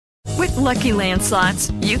With Lucky Land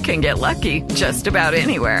Slots, you can get lucky just about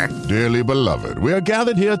anywhere. Dearly beloved, we are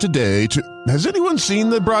gathered here today to... Has anyone seen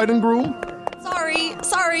the bride and groom?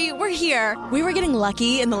 Sorry, we're here. We were getting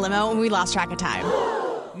lucky in the limo and we lost track of time.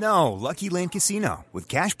 No, Lucky Land Casino, with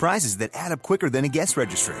cash prizes that add up quicker than a guest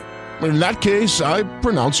registry. In that case, I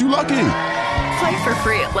pronounce you lucky. Play for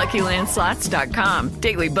free at LuckyLandSlots.com.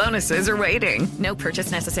 Daily bonuses are waiting. No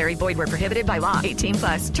purchase necessary. Void where prohibited by law.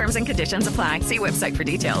 18+. Terms and conditions apply. See website for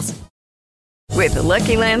details. With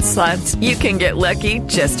Lucky Land Slots, you can get lucky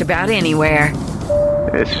just about anywhere.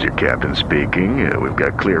 This is your captain speaking. We've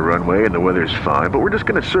got clear runway and the weather's fine, but we're just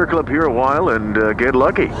going to circle up here a while and get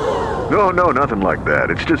lucky. No, nothing like that.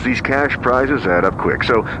 It's just these cash prizes add up quick.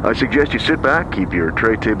 So I suggest you sit back, keep your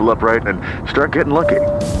tray table upright, and start getting lucky.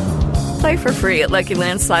 Play for free at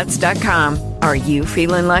LuckyLandSlots.com. Are you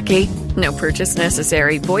feeling lucky? No purchase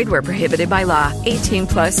necessary. Void where prohibited by law.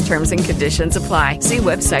 18+ terms and conditions apply. See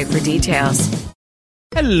website for details.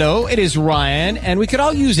 Hello, it is Ryan, and we could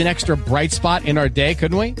all use an extra bright spot in our day,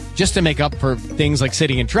 couldn't we? Just to make up for things like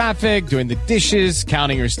sitting in traffic, doing the dishes,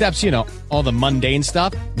 counting your steps, all the mundane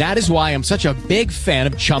stuff. That is why I'm such a big fan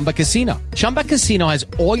of Chumba Casino. Chumba Casino has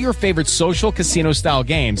all your favorite social casino-style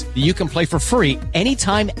games that you can play for free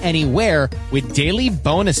anytime, anywhere with daily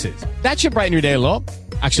bonuses. That should brighten your day a little.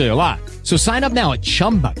 Actually, a lot. So sign up now at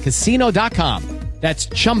ChumbaCasino.com. That's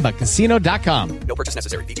ChumbaCasino.com. No purchase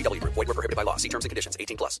necessary. VGW Group. Void where prohibited by law. See terms and conditions.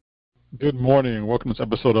 18+. Good morning. Welcome to this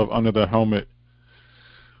episode of Under the Helmet.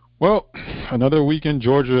 Well, another week in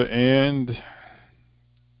Georgia, and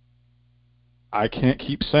I can't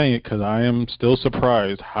keep saying it because I am still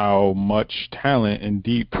surprised how much talent and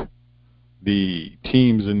deep the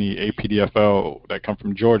teams in the APDFL that come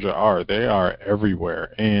from Georgia are. They are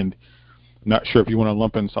everywhere, and I'm not sure if you want to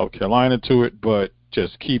lump in South Carolina to it, but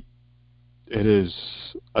just it is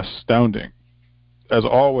astounding. As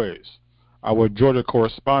always, our Georgia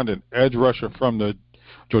correspondent, edge rusher from the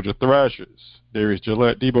Georgia Thrashers, Darius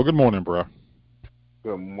Gillette. Debo, good morning, bro.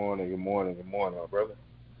 Good morning, my brother.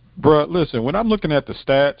 Bro, listen, when I'm looking at the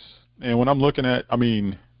stats and when I'm looking at,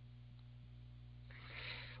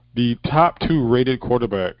 the top two rated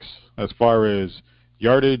quarterbacks as far as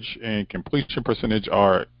yardage and completion percentage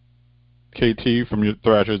are KT from your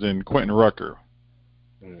Thrashers and Quentin Rucker.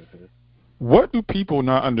 Mm-hmm. What do people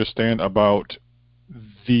not understand about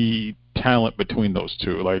the talent between those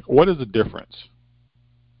two? Like, what is the difference?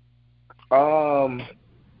 I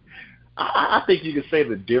think you could say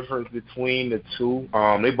the difference between the two.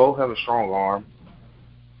 They both have a strong arm.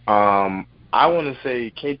 I want to say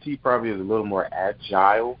KT probably is a little more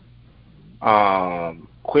agile.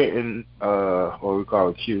 Quentin, or we call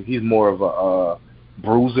it Q, he's more of a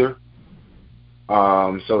bruiser.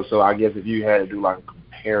 So I guess if you had to do like a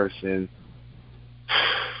comparison,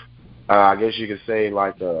 I guess you could say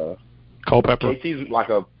like Culpepper. KT's like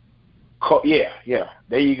a yeah.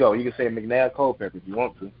 There you go. You could say McNabb Culpepper if you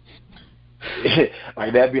want to.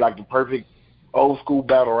 Like that'd be like the perfect old school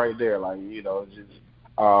battle right there. Like just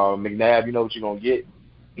McNabb, you know what you're gonna get.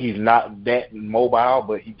 He's not that mobile,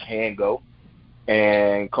 but he can go.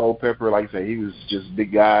 And Culpepper, like I said, he was just a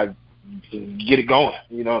big guy, get it going.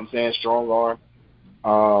 You know what I'm saying? Strong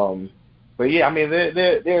arm. But yeah,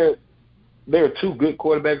 they're two good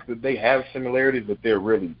quarterbacks, but they have similarities, but they're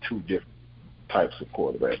really two different types of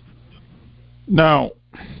quarterbacks. Now,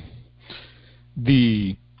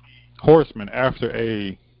 the Horsemen,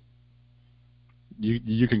 after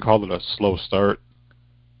you can call it a slow start,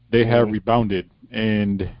 they have rebounded,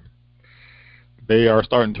 and they are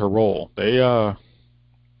starting to roll. They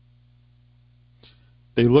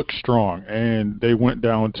look strong, and they went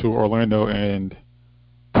down to Orlando and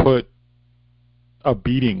put a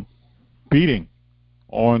beating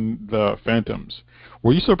on the Phantoms.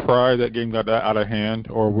 Were you surprised that game got that out of hand,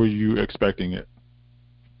 or were you expecting it?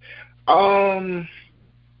 I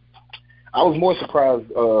was more surprised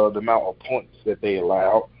the amount of points that they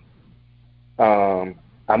allowed.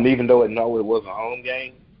 Even though it was a home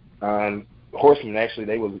game, Horsemen actually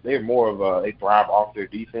they're more of they thrive off their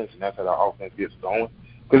defense, and that's how the offense gets going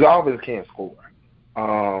because the offense can't score.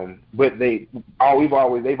 But they've always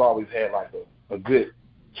had like a good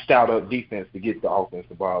stout up defense to get the offense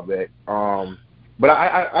the ball back. But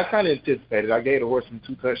I kind of anticipated. I gave the Horsemen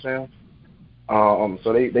 2 touchdowns.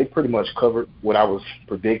 So they pretty much covered what I was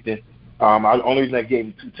predicting. The only reason I gave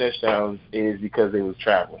them 2 touchdowns is because they was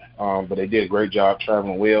traveling. But they did a great job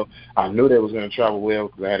traveling well. I knew they was going to travel well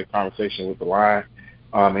because I had a conversation with the line.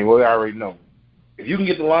 And what I already know, if you can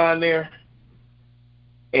get the line there,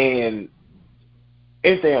 and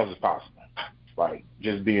anything else is possible. Like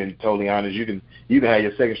just being totally honest, you can have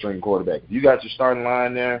your second string quarterback. If you got your starting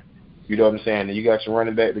line there, You know what I'm saying? And you got your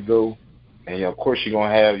running back to go, and of course you're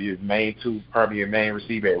gonna have your main two, probably your main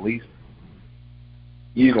receiver at least.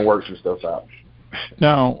 You can work some stuff out.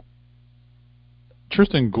 Now,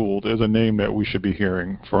 Tristan Gould is a name that we should be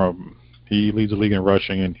hearing from. He leads the league in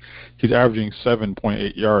rushing, and he's averaging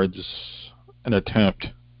 7.8 yards an attempt.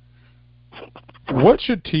 What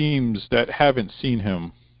should teams that haven't seen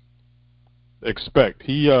him expect?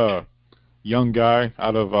 He young guy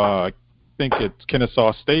out of I think it's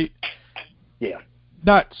Kennesaw State. Yeah.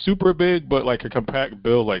 Not super big, but like a compact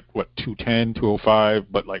build, like what 210,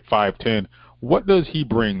 205, but like 5'10". What does he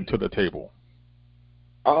bring to the table?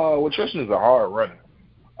 Well, Tristan is a hard runner.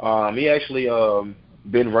 He actually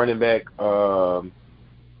been running back.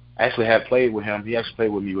 Actually had played with him. He actually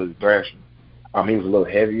played with me with the Thrashers. He was a little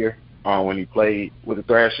heavier when he played with the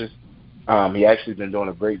Thrashers. He actually been doing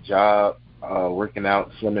a great job working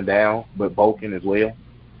out, slimming down, but bulking as well.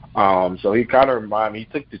 So he kind of reminded me.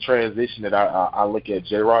 He took the transition that I look at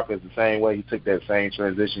J-Rock as the same way. He took that same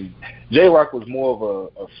transition. J-Rock was more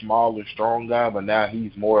of a smaller, strong guy, but now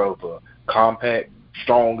he's more of a compact,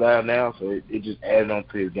 strong guy now. So it just added on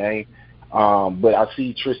to his game. But I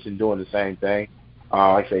see Tristan doing the same thing.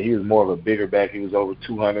 Like I said, he was more of a bigger back. He was over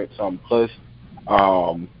 200-something plus.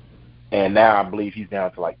 And now I believe he's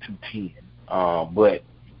down to like 210. But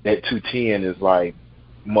that 210 is like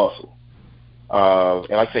muscle. And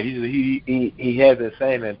like I said, he had the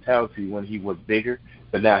same mentality when he was bigger,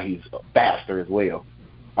 but now he's faster as well.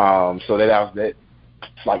 So that's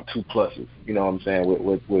like 2 pluses. You know what I'm saying?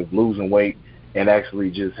 With losing weight and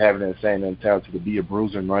actually just having that same mentality to be a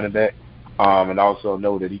bruiser and running back. And also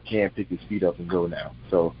know that he can pick his feet up and go now.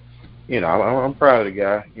 So, you know, I'm proud of the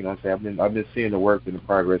guy. You know what I'm saying? I've been seeing the work and the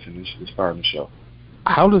progress, and it's starting to show.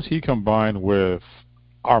 How does he combine with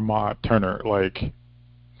Ahmad Turner? Like,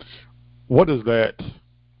 what does that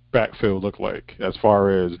backfield look like as far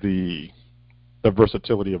as the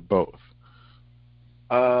versatility of both?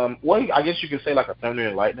 Well, I guess you could say like a thunder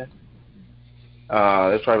and lightning.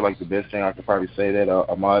 That's probably like the best thing I could probably say. That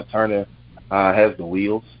Ahmad Turner has the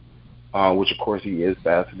wheels. Which of course he is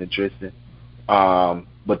faster than Tristan.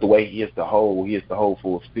 But the way he hits the hole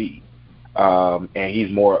full speed. And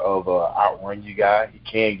he's more of a outrun you guy. He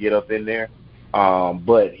can get up in there,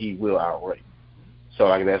 but he will outrun. So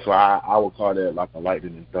like that's why I would call that like a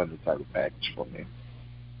lightning and thunder type of package for me.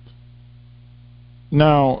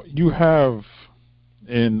 Now you have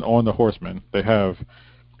on the Horsemen, they have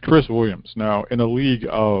Chris Williams. Now in a league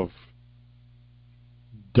of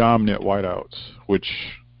dominant wideouts, which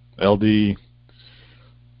LD,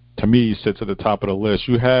 to me, sits at the top of the list.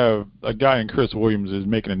 You have a guy in Chris Williams is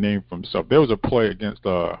making a name for himself. There was a play against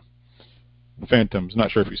the Phantoms.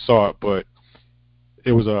 Not sure if you saw it, but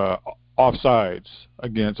it was offsides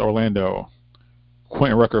against Orlando.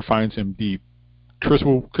 Quentin Rucker finds him deep. Chris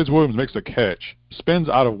Williams makes a catch, spins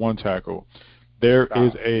out of one tackle. There's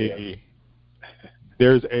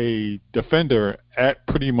a defender at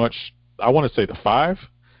pretty much, I want to say the 5.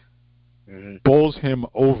 Bowls him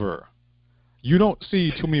over. You don't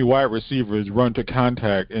see too many wide receivers run to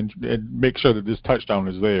contact and make sure that this touchdown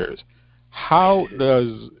is theirs. How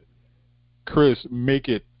does Chris make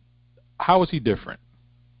it? How is he different?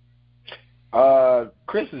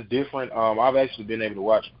 Chris is different. I've actually been able to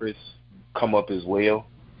watch Chris come up as well.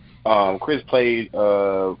 Chris played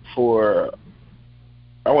for,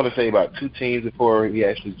 I want to say, about 2 teams before he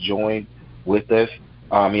actually joined with us.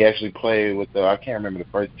 He actually played with I can't remember the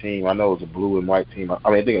first team. I know it was a blue and white team.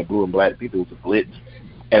 I think a blue and black. I think it was a blitz.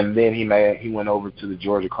 And then he went over to the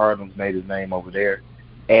Georgia Cardinals, made his name over there.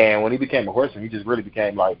 And when he became a Horseman, he just really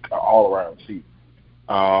became like an all-around receiver.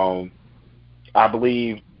 I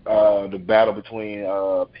believe the battle between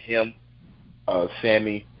him,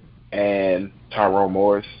 Sammy, and Tyrone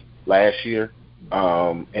Morris last year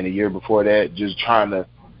and the year before that, just trying to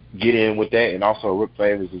get in with that, and also Rick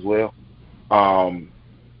Favors as well.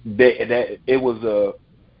 That it was a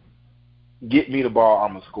get me the ball,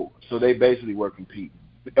 I'm gonna score. So they basically were competing.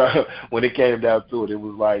 When it came down to it, it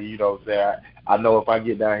was like, you know, I know if I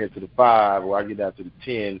get down here to the 5 or I get down to the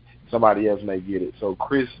 10, somebody else may get it. So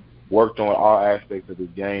Chris worked on all aspects of his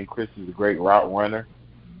game. Chris is a great route runner.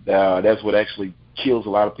 That's what actually kills a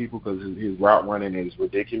lot of people, because his route running is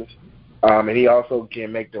ridiculous. And he also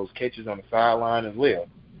can make those catches on the sideline as well.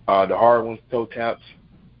 The hard ones, toe taps,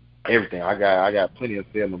 everything. I got plenty of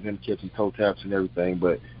film of him catching toe taps and everything,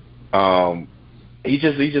 but he's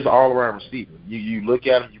just all around receiver. You look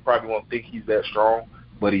at him, you probably won't think he's that strong,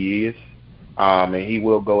 but he is, and he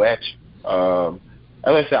will go at you.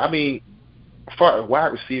 As I said, I mean, far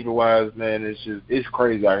wide receiver wise, man, it's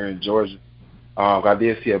crazy out here in Georgia. I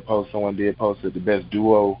did see a post. Someone did post that the best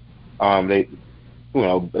duo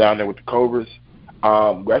down there with the Cobras.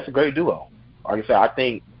 That's a great duo. Like I said, I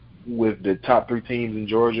think with the top 3 teams in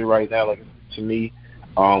Georgia right now, like to me,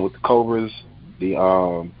 with the Cobras,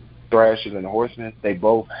 the Thrashers, and the Horsemen, they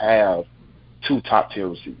both have 2 top-tier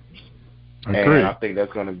receivers. And I think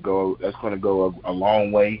that's going to go a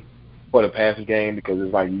long way for the passing game, because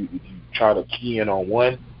it's like if you try to key in on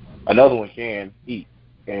one, another one can eat,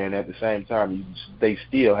 and at the same time they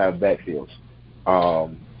still have backfields.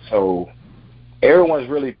 So everyone's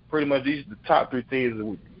really pretty much, these are the top 3 teams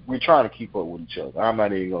that we're trying to keep up with each other. I'm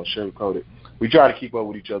not even going to sugarcoat it. We try to keep up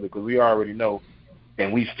with each other because we already know,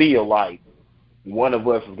 and we feel like one of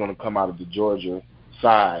us is going to come out of the Georgia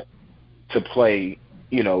side to play,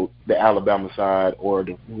 the Alabama side, or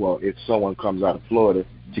if someone comes out of Florida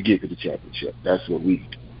to get to the championship. That's what we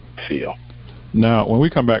feel. Now, when we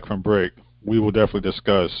come back from break, we will definitely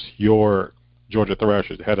discuss your Georgia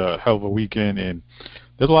Thrashers. Had a hell of a weekend, and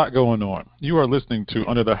there's a lot going on. You are listening to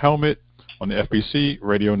Under the Helmet on the FBC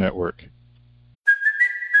Radio Network.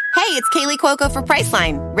 Hey, it's Kaylee Cuoco for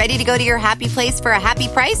Priceline. Ready to go to your happy place for a happy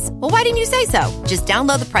price? Well, why didn't you say so? Just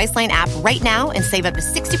download the Priceline app right now and save up to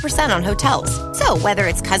 60% on hotels. So whether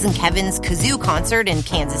it's Cousin Kevin's Kazoo Concert in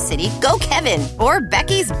Kansas City, go Kevin, or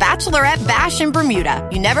Becky's Bachelorette Bash in Bermuda,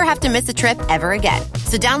 you never have to miss a trip ever again.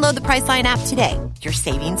 So download the Priceline app today. Your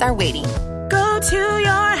savings are waiting. Go to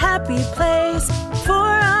your happy place for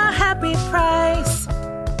a happy price.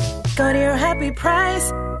 Go to your happy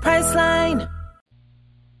price, Priceline.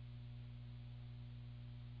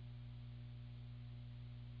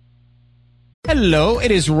 Hello,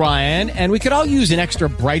 it is Ryan, and we could all use an extra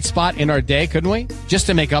bright spot in our day, couldn't we? Just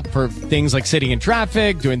to make up for things like sitting in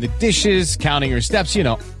traffic, doing the dishes, counting your steps,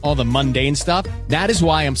 all the mundane stuff. That is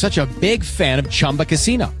why I'm such a big fan of Chumba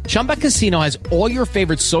Casino. Chumba Casino has all your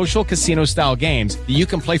favorite social casino-style games that you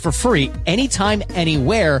can play for free anytime,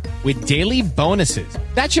 anywhere with daily bonuses.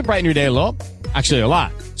 That should brighten your day a little. Actually, a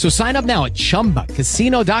lot. So sign up now at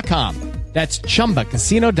ChumbaCasino.com. That's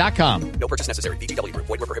ChumbaCasino.com. No purchase necessary. VGW Group.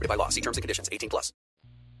 Void where prohibited by law. See terms and conditions. 18+.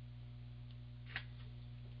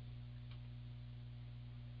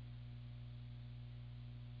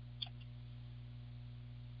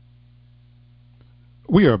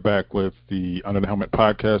 We are back with the Under the Helmet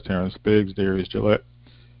podcast. Terrence Biggs, Darius Gillette.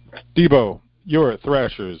 Debo, your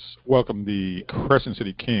Thrashers welcome the Crescent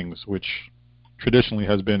City Kings, which traditionally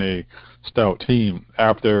has been a stout team.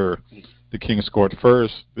 After the Kings scored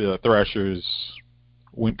first, the Thrashers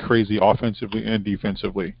went crazy offensively and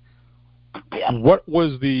defensively. Yeah. What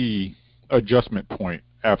was the adjustment point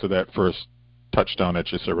after that first touchdown that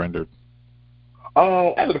you surrendered?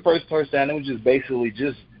 After the first touchdown, it was just basically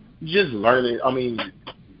just learning. I mean,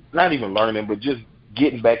 not even learning, but just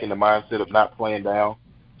getting back in the mindset of not playing down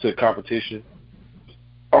to the competition.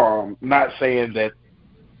 Not saying that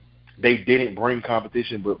they didn't bring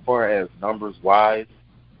competition, but as far as numbers-wise,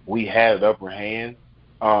 we had an upper hand.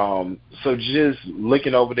 So just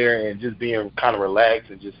looking over there and just being kind of relaxed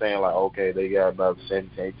and just saying, like, okay, they got about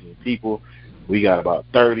 17, 18 people. We got about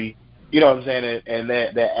 30. You know what I'm saying? And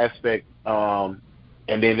that aspect, and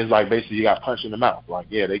then it's like basically you got punched in the mouth. Like,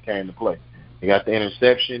 yeah, they came to play. They got the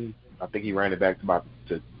interception. I think he ran it back to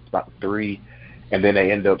about 3. And then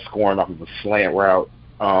they end up scoring off of a slant route.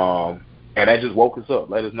 And that just woke us up.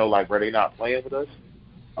 Let us know, like, bro, they're not playing with us.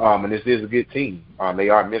 And this is a good team. They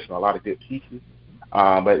are missing a lot of good pieces.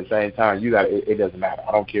 But at the same time, it doesn't matter.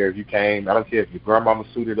 I don't care if you came. I don't care if your grandmama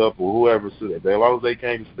suited up or whoever suited up. As long as they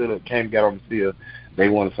came and got on the field, they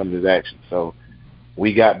wanted some of this action. So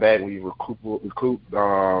we got back. We recouped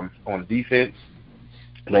on defense.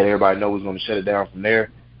 Let everybody know we're going to shut it down from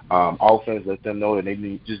there. Offense, let them know that they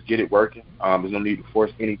need to just get it working. There's no need to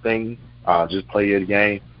force anything. Just play your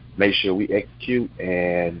game. Make sure we execute,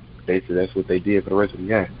 and basically that's what they did for the rest of the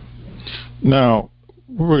game. Now,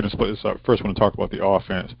 we're going to split this up. First, I want to talk about the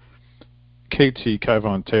offense.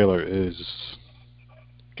 Kevon Taylor is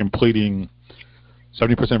completing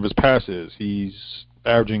 70% of his passes. He's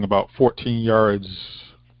averaging about 14 yards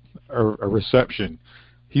a reception.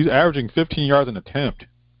 He's averaging 15 yards an attempt.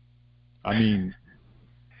 I mean,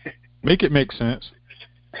 make it make sense.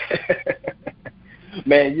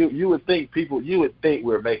 Man, you would think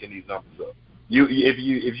we're making these numbers up. If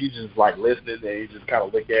you just like listening and you just kind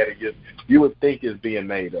of look at it, you would think it's being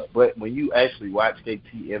made up. But when you actually watch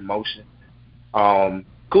KT in motion,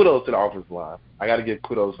 kudos to the offensive line. I got to give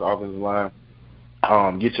kudos to the offensive line.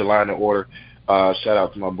 Get your line in order. Shout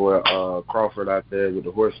out to my boy Crawford out there with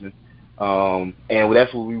the Horsemen. And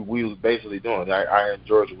that's what we was basically doing. I in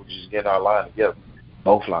Georgia, we're just getting our line together.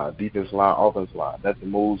 Both lines, defensive line, offensive line. Nothing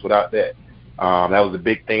moves without that. That was a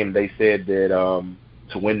big thing. They said that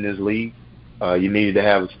to win this league, you needed to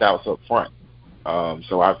have stouts up front.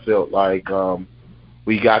 So I felt like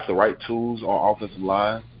we got the right tools on offensive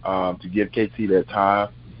line to give KT that time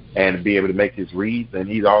and to be able to make his reads. And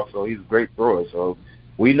he's a great thrower. So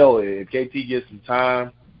we know if KT gets some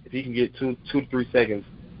time, if he can get 2 to 3 seconds,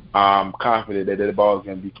 I'm confident that the ball is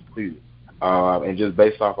going to be completed. And just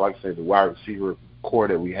based off, like I said, the wide receiver core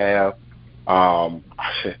that we have,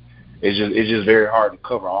 it's just very hard to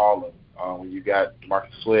cover all of them. When you got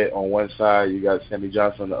Marcus Sweat on one side, you got Sammy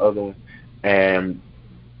Johnson on the other one, and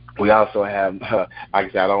we also have, like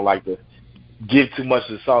I said, I don't like to give too much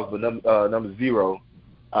of the sauce, but number 0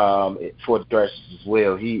 for the Thrashers as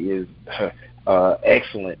well. He is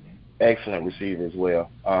excellent receiver as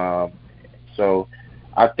well. So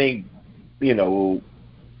I think,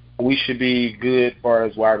 we should be good as far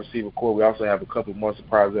as wide receiver core. We also have a couple more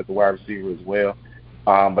surprises at the wide receiver as well.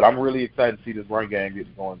 But I'm really excited to see this run game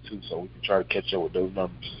get going too, so we can try to catch up with those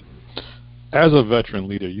numbers. As a veteran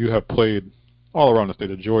leader, you have played all around the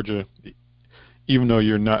state of Georgia, even though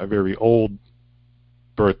you're not a very old,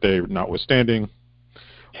 birthday notwithstanding.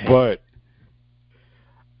 But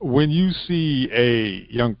when you see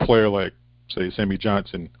a young player like, say, Sammy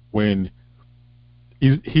Johnson, when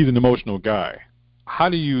he's an emotional guy, how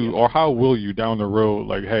do you or how will you down the road,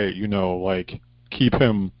 like, hey, keep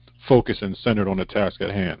him focused and centered on the task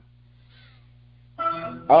at hand?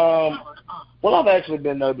 Well, I've actually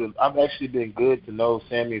been good to know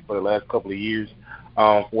Sammy for the last couple of years.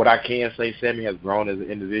 What I can say, Sammy has grown as an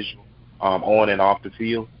individual on and off the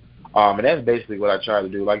field. And that's basically what I try to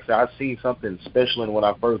do. Like I said, I seen something special in when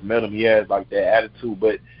I first met him. He has like that attitude,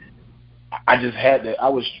 but I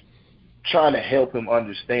was trying to help him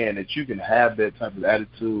understand that you can have that type of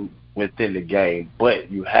attitude within the game,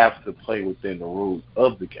 but you have to play within the rules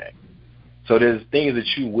of the game. So there's things that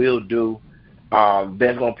you will do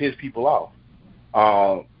that's going to piss people off.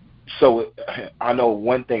 So I know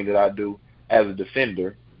one thing that I do as a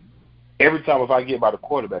defender, every time if I get by the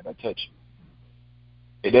quarterback, I touch him.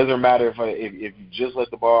 It doesn't matter if you just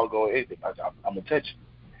let the ball go or anything. I'm going to touch you.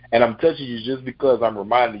 And I'm touching you just because I'm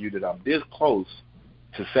reminding you that I'm this close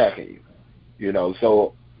to sacking you.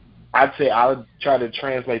 So I'd say I would try to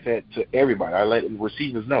translate that to everybody. I let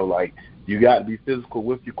receivers know, like, you got to be physical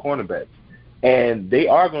with your cornerbacks. And they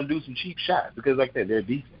are going to do some cheap shots because, like that, they're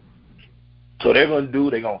defense. So they're going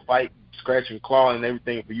to fight, scratch and claw and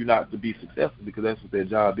everything for you not to be successful because that's what their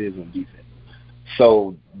job is on defense.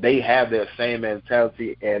 So they have that same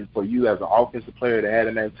mentality, and for you as an offensive player to have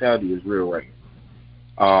that mentality is real rare.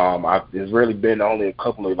 There's really been only a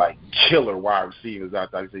couple of, killer wide receivers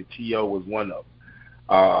out there. I say T.O. was one of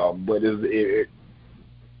them. But you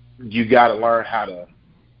got to learn how to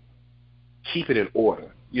keep it in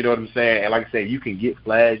order. You know what I'm saying? And like I say, you can get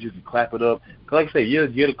flags, you can clap it up. Because like I say, you'll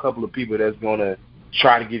get a couple of people that's going to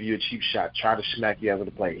try to give you a cheap shot, try to smack you out of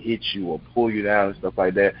the play, hit you or pull you down and stuff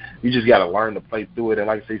like that. You just got to learn to play through it. And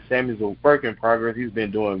like I say, Sammy's a work in progress. He's been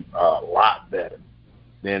doing a lot better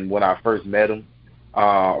than when I first met him.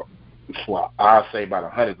 I'll say about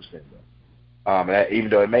 100%. Even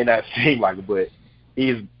though it may not seem like it, but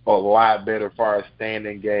he's a lot better as far as staying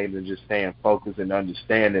in games and just staying focused and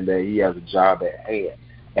understanding that he has a job at hand.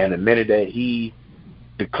 And the minute that he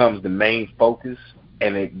becomes the main focus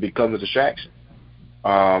and it becomes a distraction,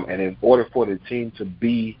 and in order for the team to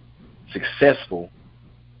be successful,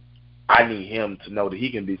 I need him to know that he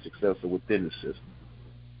can be successful within the system.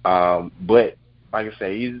 But like I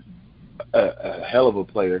say, he's a hell of a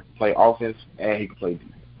player, play offense, and he can play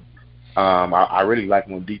defense. I really like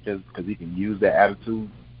him on defense because he can use that attitude.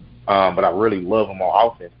 But I really love him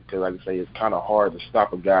on offense because, like I say, it's kind of hard to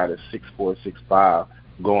stop a guy that's 6'4", 6'5",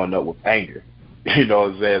 going up with anger. You know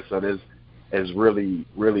what I'm saying? So it's really,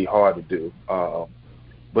 really hard to do.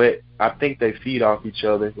 But I think they feed off each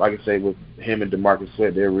other. Like I say, with him and DeMarcus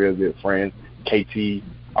Sweat, they're real good friends. KT,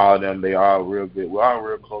 all of them, they are real good. We're all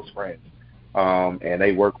real close friends. And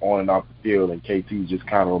they work on and off the field, and KT just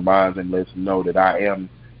kind of reminds and lets them know that I am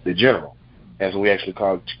the general. As we actually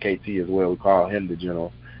call KT as well. We call him the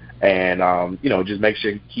general. And, just make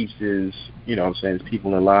sure he keeps his, his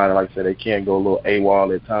people in line. And like I said, they can go a little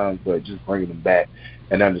AWOL at times, but just bringing them back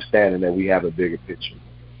and understanding that we have a bigger picture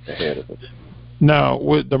ahead of us. Now,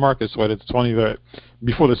 with DeMarcus Sweat, it's funny that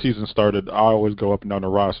before the season started, I always go up and down the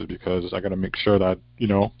roster because I got to make sure that,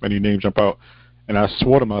 any names jump out. And I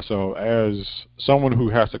swore to myself, as someone who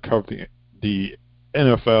has to cover the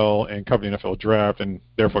NFL and cover the NFL draft and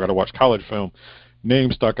therefore got to watch college film,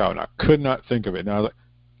 names stuck out, and I could not think of it. And I was like,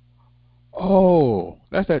 oh,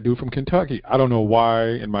 that's that dude from Kentucky. I don't know why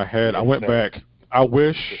in my head. I went back. I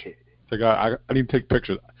wish to God, I need to take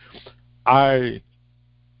pictures. I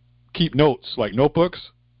keep notes, like notebooks,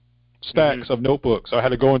 stacks of notebooks. I had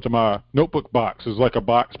to go into my notebook box. It was like a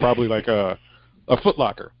box, probably like a Foot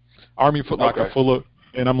Locker, Army Foot Locker full of,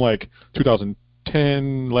 and I'm like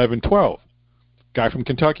 2010, 11, 12. Guy from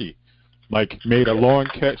Kentucky, like made a long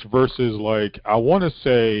catch versus like I want to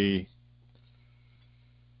say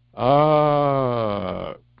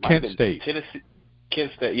Kent State. Tennessee.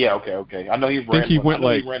 Kent State. Yeah, okay. I know he ran. He went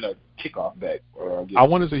he ran a kickoff back. I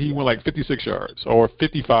want to say he went like 56 yards or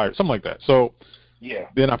 55, something like that. So yeah.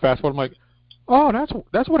 Then I fast forward. I'm like, oh,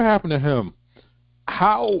 that's what happened to him.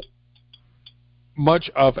 How much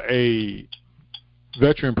of a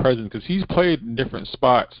veteran presence, because he's played in different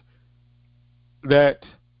spots, that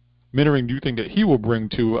mentoring do you think that he will bring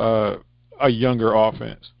to a younger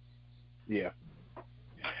offense? Yeah.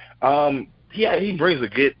 He brings a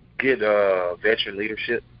good veteran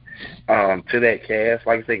leadership to that cast.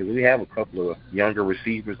 Like I say, because we have a couple of younger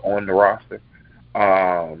receivers on the roster,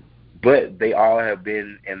 but they all have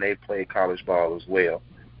been and they played college ball as well.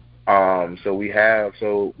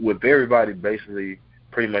 So with everybody basically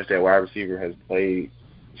pretty much that wide receiver has played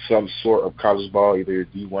some sort of college ball, either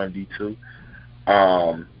D1, D2.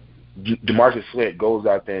 DeMarcus Sweat goes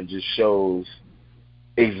out there and just shows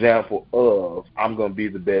example of I'm going to be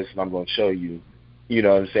the best and I'm going to show you, you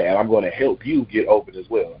know what I'm saying, and I'm going to help you get open as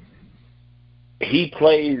well. He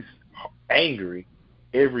plays angry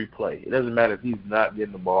every play. It doesn't matter if he's not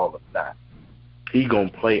getting the ball or not. He's going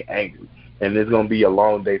to play angry, and it's going to be a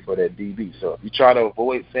long day for that DB. So if you try to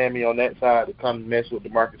avoid Sammy on that side to come mess with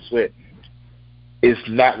DeMarcus Sweat, it's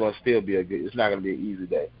not going to it's not going to be an easy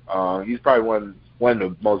day. He's probably one of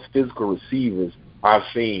the most physical receivers I've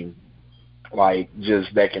seen, like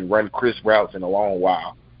just that can run crisp routes in a long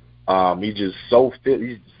while. He's so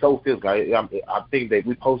physical. I think that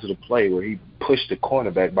we posted a play where he pushed the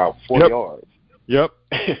cornerback about 4 yards. Yep.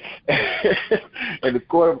 And the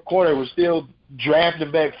corner was still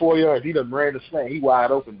drafting back 4 yards. He done ran the slant. He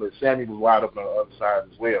wide open, but Sammy was wide open on the other side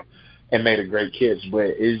as well and made a great catch.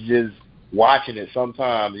 But it's just watching it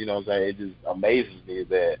sometimes, you know what I'm saying, it just amazes me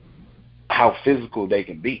that how physical they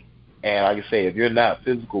can be. And like I say, if you're not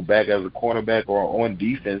physical back as a cornerback or on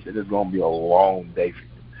defense, it is going to be a long day for you.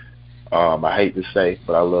 I hate to say,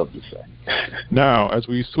 but I love to say. Now, as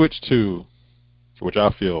we switch to, which I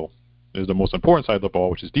feel is the most important side of the ball,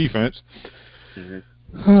 which is defense, the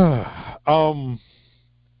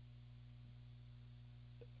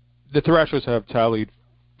Thrashers have tallied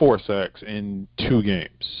 4 sacks in 2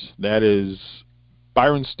 games. That is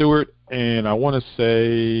Byron Stewart and I want to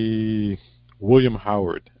say William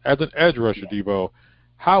Howard. As an edge rusher, Debo,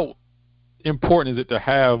 how important is it to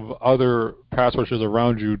have other pass rushers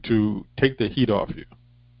around you to take the heat off you?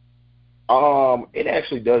 It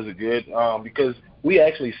actually does it good because we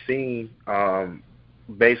actually seen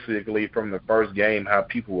basically from the first game how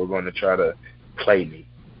people were going to try to play me.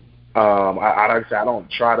 Like I said, I don't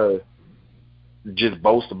try to just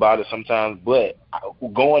boast about it sometimes, but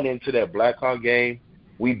going into that Blackhawk game,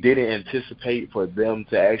 we didn't anticipate for them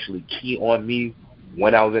to actually key on me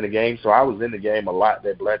when I was in the game. So I was in the game a lot,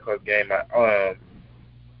 that Blackhawk game.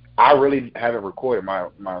 I really haven't recorded my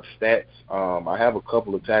stats. I have a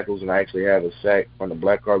couple of tackles, and I actually have a sack from the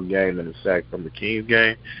Blackhawk game and a sack from the Kings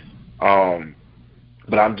game.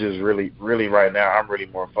 But I'm just really right now, I'm really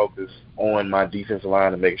more focused on my defensive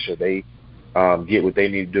line and making sure they get what they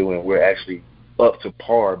need to do, and we're actually up to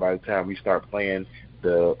par by the time we start playing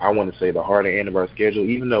the harder end of our schedule,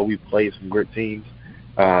 even though we played some good teams.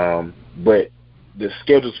 But the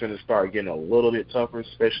schedule's going to start getting a little bit tougher,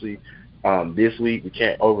 especially this week. We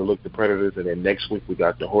can't overlook the Predators, and then next week we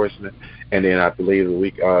got the Horsemen, and then I believe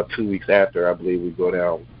 2 weeks after, I believe we go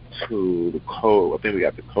down to the I think we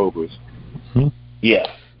got the Cobras. Mm-hmm. Yeah.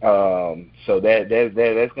 So that's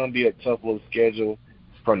going to be a tough little schedule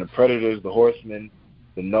from the Predators, the Horsemen,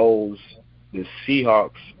 the Knowles, the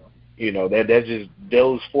Seahawks. You know, that's just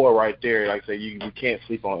those 4 right there. Like I said, you can't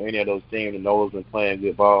sleep on any of those teams. The Knowles been playing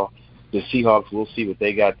good ball. The Seahawks, we'll see what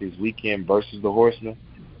they got this weekend versus the Horsemen.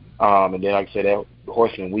 And then, like I said, that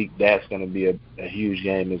Horseman week, that's going to be a huge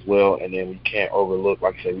game as well. And then we can't overlook,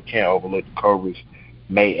 like I said, the Cobras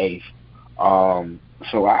May 8th.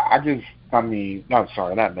 So May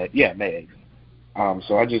 8th.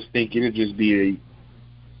 So I just think it'll just be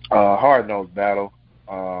a hard-nosed battle.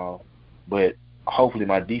 But hopefully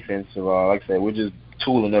my defense, like I said, we're just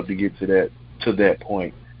tooling up to get to that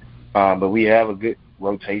point. But we have a good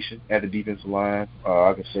rotation at the defensive line.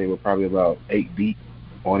 I can say we're probably about 8 deep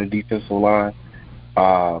on the defensive line.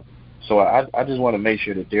 So I just want to make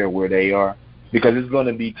sure that they're where they are, because it's going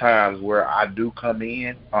to be times where I do come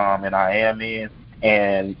in, and I am in,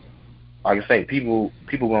 and like I say, people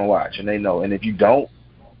going to watch, and they know. And if you don't,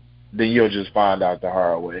 then you'll just find out the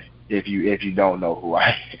hard way. if you don't know who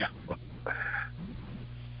I am.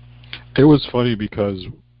 It was funny because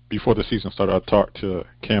before the season started, I talked to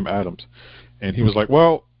Cam Adams, and he was like,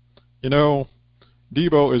 well,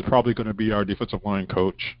 Debo is probably going to be our defensive line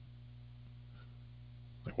coach.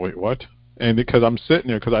 Like, wait, what? And because I'm sitting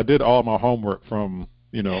there, because I did all my homework from,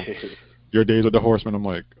 your days with the Horsemen, I'm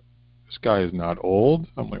like, this guy is not old.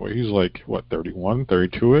 I'm like, wait, he's like, what, 31,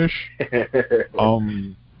 32-ish?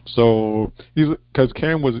 So, because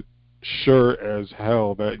Cam was sure as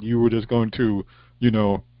hell that you were just going to,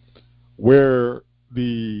 wear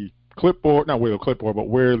the clipboard, not wear the clipboard, but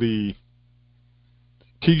wear the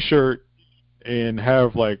T-shirt and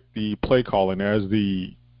have, like, the play calling as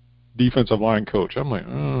the defensive line coach. I'm like,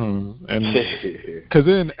 and because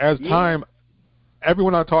then as time,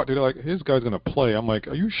 everyone I talked to, they're like, his guy's going to play. I'm like,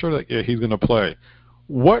 are you sure that, yeah, he's going to play?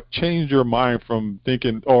 What changed your mind from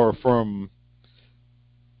thinking, or from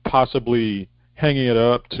possibly hanging it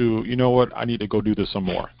up to, you know what, I need to go do this some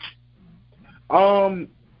more?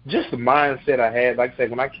 Just the mindset I had. Like I said,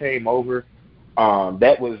 when I came over,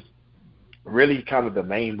 that was really kind of the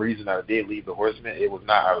main reason I did leave the Horsemen. It was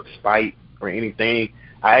not out of spite or anything.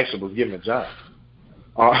 I actually was given a job.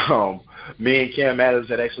 Me and Cam Adams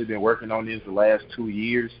had actually been working on this the last 2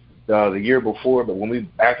 years. The year before, but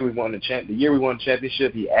after we won the year we won the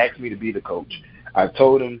championship, he asked me to be the coach. I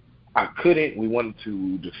told him I couldn't. We wanted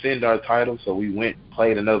to defend our title, so we went and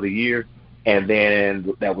played another year. And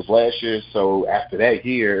then that was last year. So after that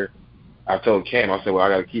year, I told Cam, I said, well, I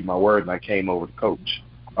got to keep my word, and I came over to coach.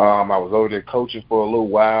 I was over there coaching for a little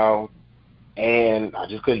while, and I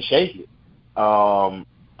just couldn't shake it.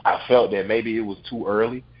 I felt that maybe it was too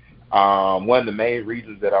early. One of the main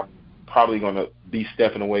reasons that I'm probably going to be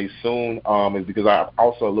stepping away soon is because I'm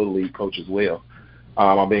also a Little League coach as well.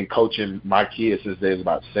 I've been coaching my kids since they was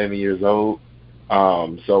about 7 years old.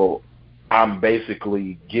 So I'm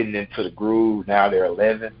basically getting into the groove. Now they're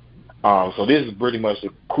 11. So this is pretty much the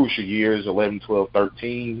crucial years, 11, 12,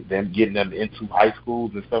 13, them getting them into high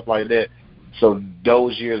schools and stuff like that. So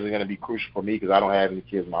those years are going to be crucial for me because I don't have any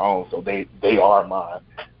kids of my own, so they are mine.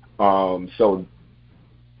 So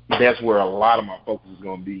that's where a lot of my focus is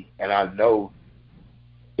going to be. And I know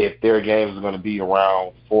if their games are going to be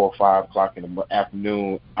around 4 or 5 o'clock in the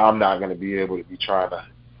afternoon, I'm not going to be able to be trying to,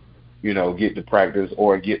 get to practice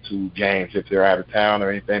or get to games if they're out of town or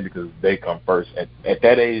anything, because they come first. At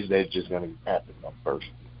that age, they're just going to have to come first.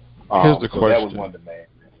 Here's the question. That was one of the main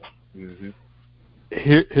reasons.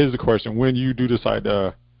 Here's the question. When you do decide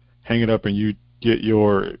to hang it up and you get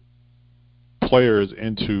your players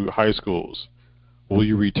into high schools, will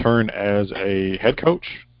you return as a head coach?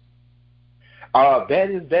 That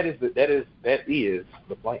is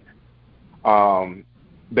the plan.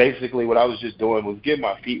 Basically, what I was just doing was getting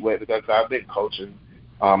my feet wet because I've been coaching,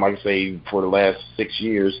 like I say, for the last 6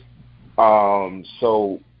 years.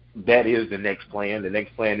 So that is the next plan. The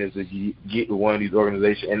next plan is to get with one of these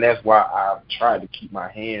organizations, and that's why I've tried to keep my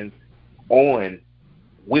hands on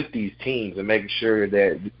with these teams and making sure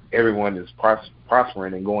that everyone is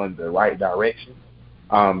prospering and going the right direction.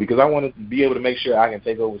 Because I want to be able to make sure I can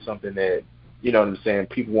take over something that, you know what I'm saying,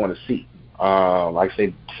 people want to see. Like I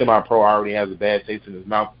say, Semi-Pro already has a bad taste in his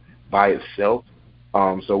mouth by itself.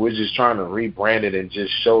 So we're just trying to rebrand it and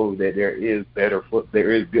just show that there is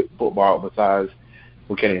good football besides,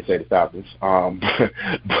 we can't even say the Falcons,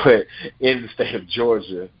 but in the state of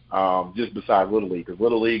Georgia, just besides Little League, because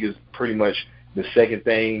Little League is pretty much the second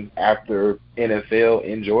thing after NFL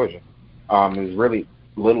in Georgia. It's really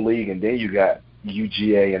Little League, and then you got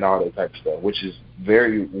UGA and all that type of stuff, which is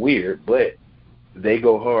very weird, but they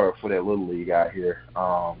go hard for that Little League out here.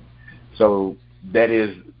 So that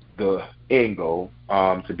is the end goal,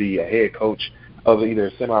 to be a head coach of either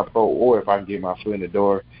a semi-pro, or if I can get my foot in the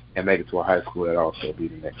door and make it to a high school, that also be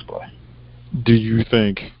the next play. Do you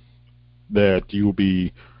think that you will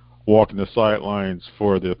be walking the sidelines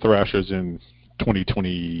for the Thrashers in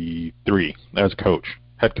 2023 as coach,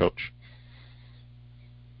 head coach?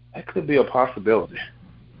 That could be a possibility.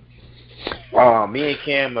 Me and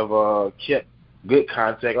Cam have kept good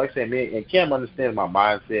contact. Like I said, me and Cam understands my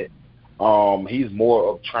mindset. He's more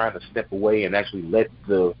of trying to step away and actually let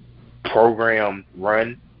the program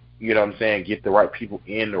run. You know what I'm saying? Get the right people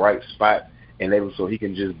in the right spot, and so he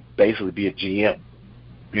can just basically be a GM.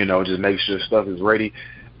 Just make sure stuff is ready.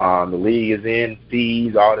 The league is in,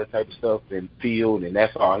 fees, all that type of stuff, and field, and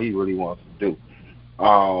that's all he really wants to do.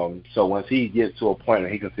 So once he gets to a point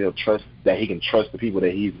where he can feel trust the people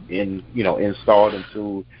that he's installed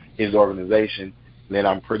into his organization, then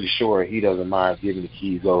I'm pretty sure he doesn't mind giving the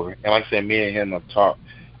keys over. And like I said, me and him have talked.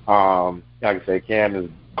 Like I said, Cam is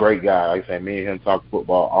great guy. Like I say, me and him talk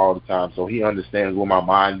football all the time, so he understands where my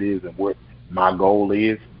mind is and what my goal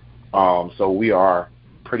is. So we are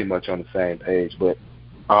pretty much on the same page. But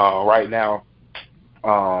right now,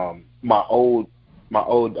 my old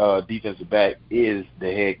defensive back is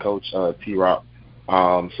the head coach, T-Rock.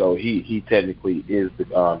 So he technically is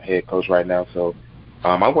the head coach right now. So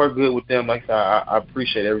I work good with them. Like I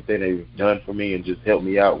appreciate everything they've done for me and just helped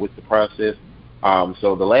me out with the process.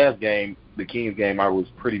 So the last game, the Kings game, I was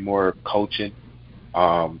pretty more coaching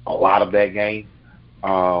a lot of that game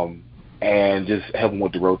and just helping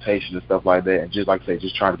with the rotation and stuff like that. And just like I say,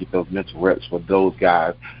 just trying to get those mental reps for those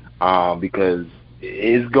guys because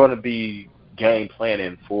it's going to be game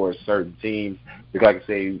planning for certain teams. Because like I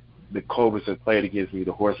say, the Cobras have played against me,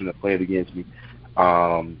 the Horsemen have played against me,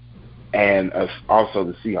 and also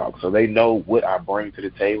the Seahawks. So they know what I bring to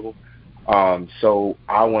the table. So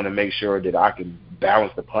I want to make sure that I can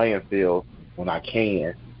balance the playing field when I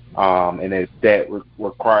can. And if that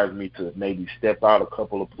requires me to maybe step out a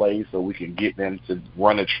couple of plays so we can get them to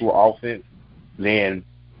run a true offense, then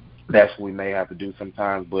that's what we may have to do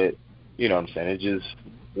sometimes. But, you know what I'm saying, it just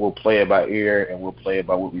we'll play it by ear and we'll play it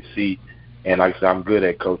by what we see. And like I said, I'm good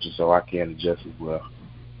at coaching, so I can adjust as well.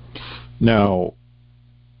 Now,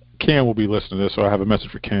 Cam will be listening to this, so I have a message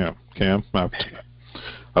for Cam. Cam, I've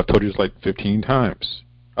told you this like 15 times.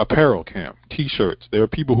 Apparel, Cam, T-shirts. There are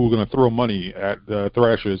people who are going to throw money at the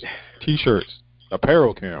Thrashers. T-shirts,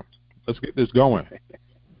 apparel, Cam. Let's get this going.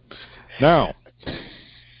 Now,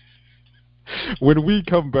 when we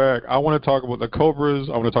come back, I want to talk about the Cobras.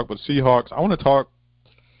 I want to talk about Seahawks. I want to talk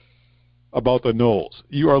about the Knowles.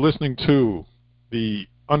 You are listening to the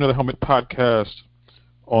Under the Helmet podcast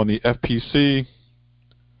on the FPC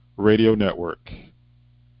Radio Network.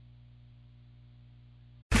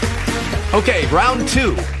 Okay, round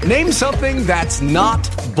two. Name something that's not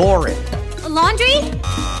boring. A laundry?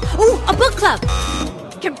 Ooh, a book club.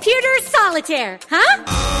 Computer solitaire, huh?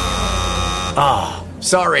 Ah,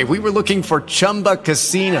 sorry, we were looking for Chumba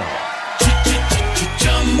Casino.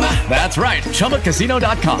 That's right,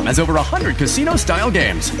 ChumbaCasino.com has over 100 casino-style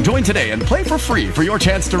games. Join today and play for free for your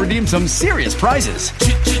chance to redeem some serious prizes.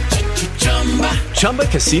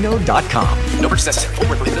 ChumbaCasino.com. No purchase necessary. Void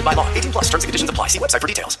where prohibited by law. 18+. Terms and conditions apply. See website for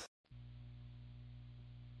details.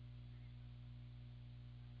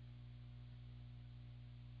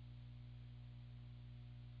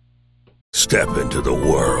 Step into the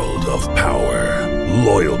world of power,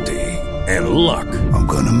 loyalty, and luck. I'm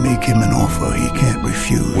gonna make him an offer he can't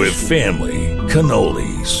refuse. With family,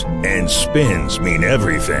 cannolis, and spins mean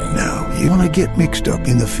everything. Now, you wanna get mixed up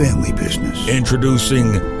in the family business.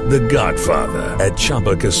 Introducing The Godfather at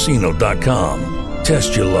ChumbaCasino.com.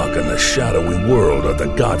 Test your luck in the shadowy world of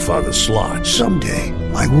The Godfather slot. Someday,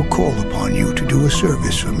 I will call upon you to do a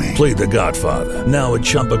service for me. Play The Godfather, now at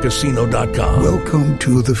ChumbaCasino.com. Welcome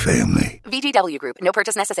to the family. VGW Group. No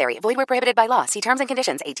purchase necessary. Void where prohibited by law. See terms and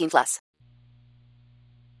conditions. 18+.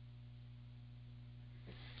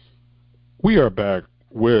 We are back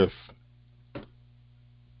with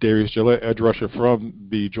Darius Gillette, edge rusher from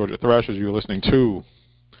the Georgia Thrashers. You're listening to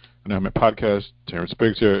an Helmet podcast. Terrence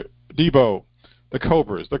Biggs here. Debo, the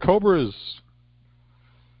Cobras. The Cobras,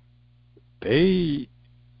 they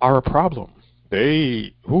are a problem.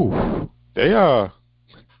 They are.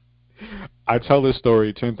 I tell this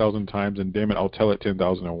story 10,000 times, and damn it, I'll tell it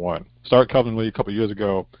 10,001. Start Calvin Lee a couple of years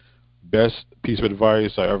ago. Best piece of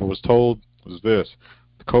advice I ever was told was this: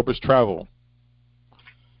 the Cobras travel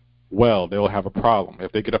well, they'll have a problem.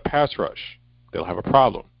 If they get a pass rush, they'll have a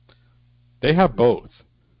problem. They have both.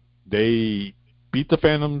 They beat the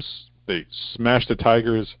Phantoms. They smashed the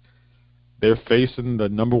Tigers. They're facing the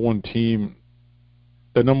number one team,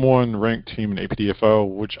 the number one ranked team in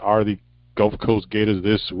APDFL, which are the Gulf Coast Gators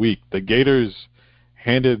this week. The Gators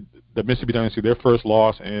handed the Mississippi Dynasty their first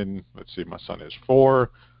loss in, let's see, my son is 4,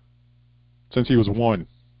 since he was 1,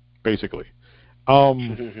 basically.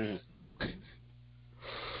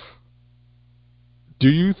 Do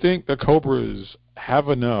you think the Cobras have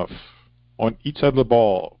enough on each side of the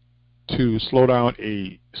ball to slow down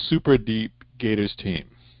a super deep Gators team?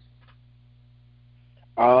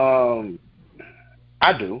 I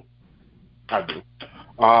do.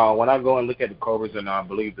 When I go and look at the Cobras, and I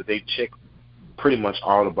believe that they check pretty much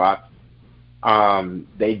all the boxes.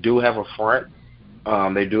 They do have a front.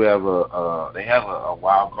 They do have a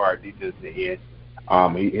wild card defense ahead.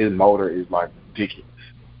 His motor is like ridiculous.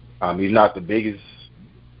 He's not the biggest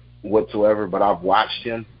whatsoever, but I've watched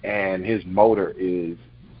him, and his motor is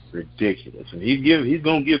ridiculous, and he's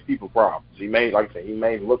gonna give people problems. He may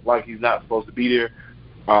look like he's not supposed to be there,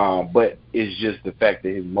 but it's just the fact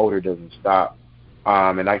that his motor doesn't stop.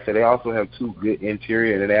 And like I said, they also have 2 good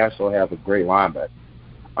interior, and they also have a great linebacker.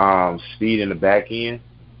 Speed in the back end.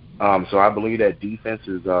 So I believe that defense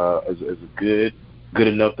is good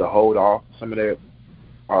enough to hold off some of their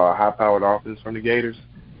high-powered offense from the Gators.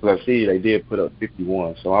 Because I see they did put up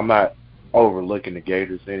 51, so I'm not overlooking the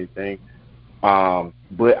Gators or anything.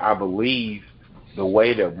 But I believe the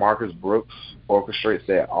way that Marcus Brooks orchestrates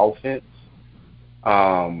that offense,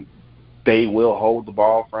 they will hold the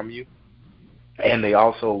ball from you, and they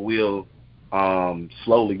also will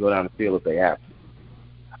slowly go down the field if they have to.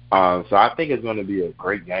 So I think it's going to be a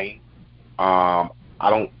great game. I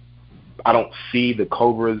don't see the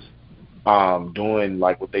Cobras doing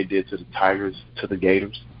like what they did to the Tigers, to the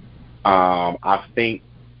Gators. I think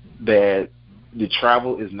that the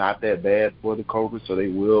travel is not that bad for the Cobras, so they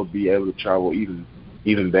will be able to travel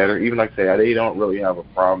even better. Even like I said, they don't really have a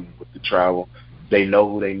problem with the travel. They know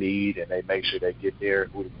who they need, and they make sure they get there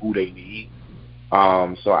who they need.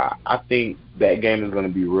 So I think that game is going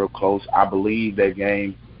to be real close. I believe that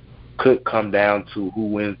game could come down to who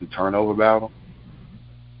wins the turnover battle.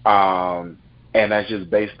 And that's just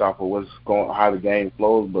based off of how the game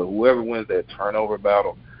flows. But whoever wins that turnover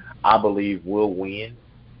battle, I believe will win.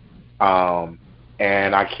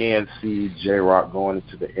 And I can see J-Rock going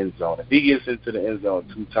into the end zone. If he gets into the end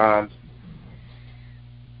zone 2 times,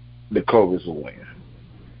 the Cobras will win.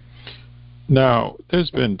 Now,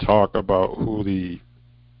 there's been talk about who the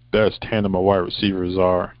best tandem of wide receivers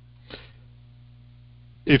are.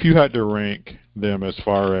 If you had to rank them as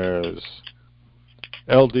far as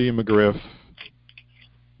LD and McGriff,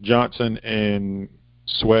 Johnson and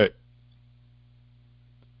Sweat,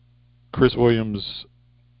 Chris Williams,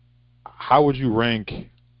 how would you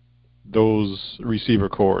rank those receiver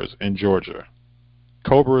cores in Georgia?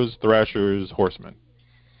 Cobras, Thrashers, Horsemen.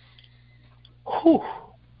 Whew.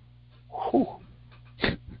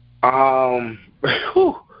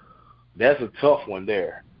 That's a tough one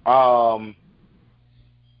there. I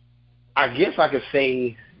guess I could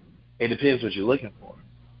say it depends what you're looking for.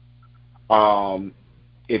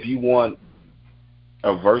 If you want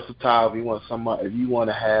a versatile, if you want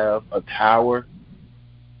to have a tower,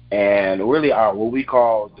 and really what we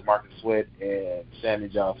call DeMarcus Sweat and Sammy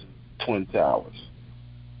Johnson twin towers.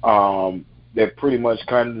 They're pretty much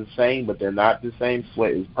kind of the same, but they're not the same.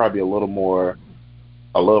 Sweat is probably a little more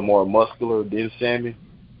muscular than Sammy.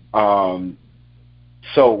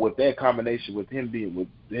 So with that combination, with him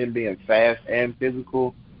being fast and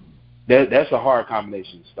physical, that's a hard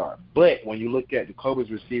combination to start. But when you look at the Cobras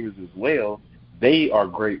receivers as well, they are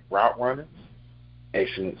great route runners,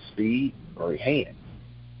 excellent speed, great hands.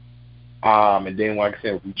 And then, like I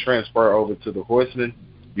said, if we transfer over to the Horsemen,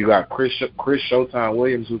 you got Chris Showtime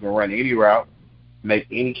Williams, who can run any route, make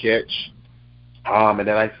any catch. And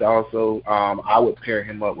then I also I would pair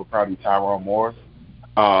him up with probably Tyrone Morris,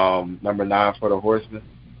 number 9 for the Horsemen.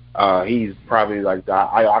 He's probably like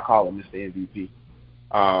I call him Mr. MVP.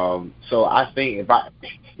 So I think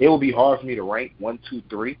it will be hard for me to rank 1, 2,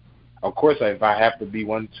 3. Of course, if I have to be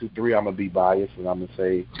 1, 2, 3, I'm gonna be biased and I'm gonna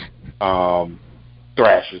say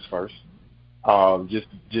Thrashers first. Just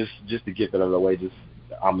to get that out of the way.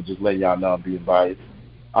 I'm just letting y'all know I'm being biased.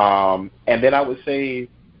 And then I would say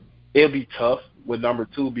it'll be tough with number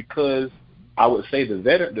 2 because I would say the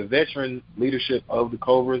veteran leadership of the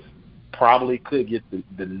Cobras probably could get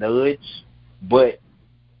the nudge, but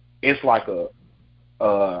it's like a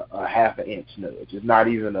half an inch nudge. It's not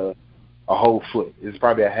even a whole foot. It's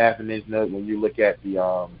probably a half an inch nudge when you look at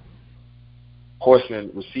the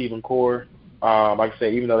Horseman receiving core. Like I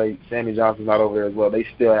say, even though Sammy Johnson's not over there as well, they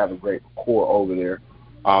still have a great core over there.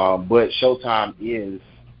 But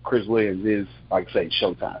Chris Williams is, like I say,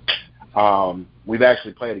 Showtime. We've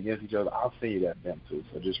actually played against each other. I'll send you that film too,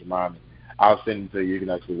 so just remind me. I'll send it to you. You can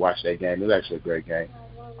actually watch that game. It was actually a great game.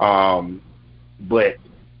 But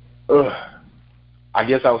I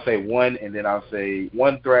guess I'll say 1, and then I'll say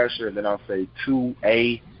 1 Thrasher, and then I'll say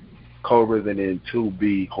 2A Cobras, and then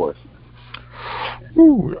 2B Horsemen.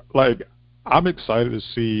 Ooh, I'm excited to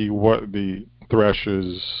see what the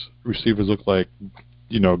Thrashers receivers look like,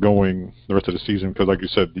 going the rest of the season, because like you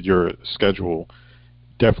said, your schedule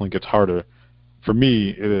definitely gets harder. For me,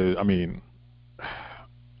 it is,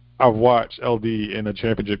 I've watched LD in a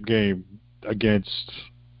championship game against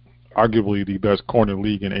arguably the best corner in the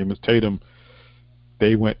league in Amos Tatum.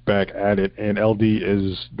 They went back at it, and LD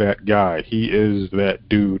is that guy. He is that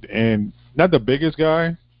dude. And not the biggest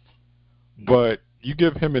guy, but you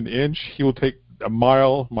give him an inch, he will take a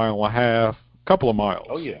mile, mile and a half, couple of miles.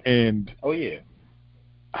 Oh, yeah. And Javier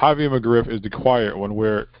McGriff is the quiet one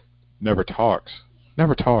where never talks.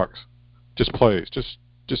 Just plays. Just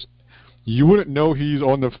you wouldn't know he's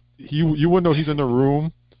on you wouldn't know he's in the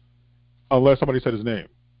room unless somebody said his name.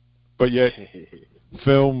 But yet,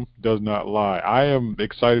 film does not lie. I am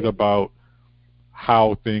excited about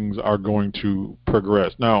how things are going to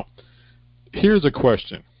progress. Now, here's a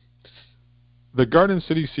question. The Garden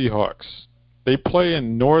City Seahawks, they play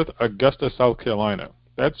in North Augusta, South Carolina.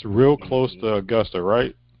 That's real close to Augusta,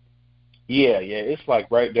 right? Yeah, it's like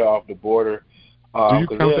right there off the border. Do you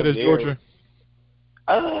count that as Georgia?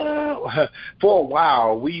 For a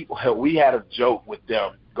while, we had a joke with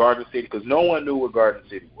them, Garden City, because no one knew what Garden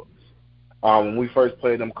City was. When we first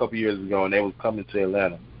played them a couple years ago and they was coming to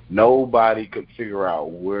Atlanta, nobody could figure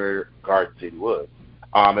out where Garden City was.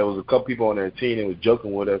 There was a couple people on their team that was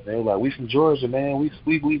joking with us, and they were like, "We from Georgia, man. We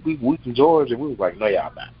from Georgia." We was like, "No,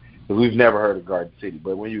 y'all not," because we've never heard of Garden City.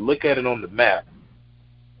 But when you look at it on the map,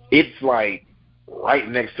 it's like right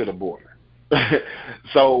next to the border.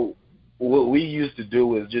 So what we used to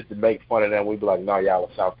do is just to make fun of them. We'd be like, "No, y'all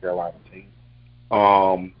a South Carolina team."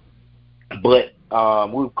 But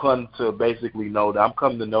we've come to basically know them. I'm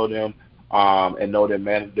coming to know them and know their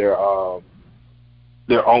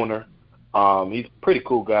owner. He's a pretty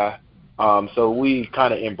cool guy. So we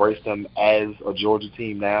kind of embraced him as a Georgia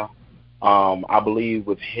team now. I believe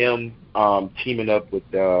with him teaming up with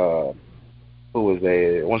who was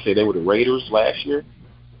they? I want to say they were the Raiders last year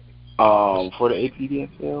for the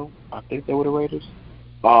APDFL. I think they were the Raiders.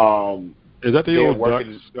 Is that the old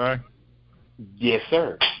Ducks guy? Yes,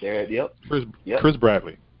 sir. Yep. Chris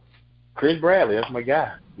Bradley. Chris Bradley, that's my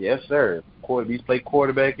guy. Yes, sir. He's played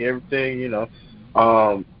quarterback, everything, you know.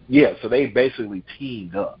 Yeah, so they basically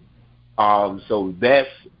teamed up. So that's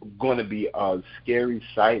going to be a scary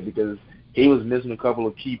sight because he was missing a couple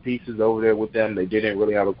of key pieces over there with them. They didn't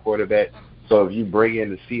really have a quarterback. So if you bring in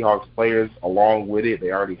the Seahawks players along with it,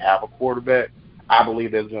 they already have a quarterback. I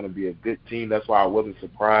believe there's going to be a good team. That's why I wasn't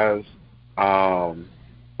surprised on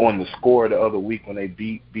the score the other week when they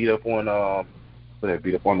beat up on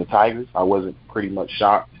the Tigers. I wasn't pretty much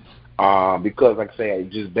shocked. Because, like I say,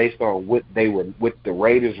 just based on what the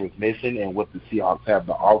Raiders was missing and what the Seahawks have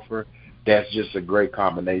to offer, that's just a great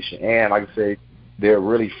combination. And, like I say, they're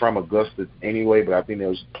really from Augusta anyway, but I think they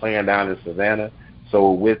was playing down in Savannah.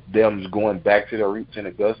 So with them going back to their roots in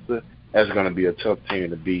Augusta, that's going to be a tough team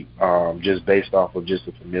to beat, just based off of just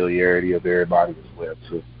the familiarity of everybody as well,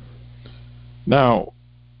 too. Now,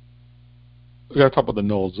 we got to talk about the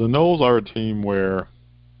Noles. The Noles are a team where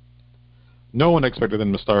no one expected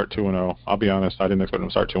them to start 2-0. I'll be honest, I didn't expect them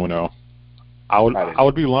to start 2-0. I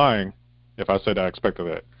would be lying if I said I expected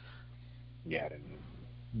that. Yeah, I didn't.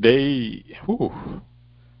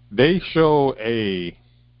 They show a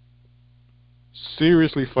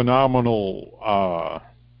seriously phenomenal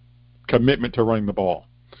commitment to running the ball.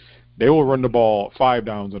 They will run the ball 5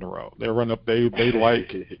 downs in a row. They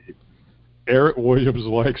like Eric Williams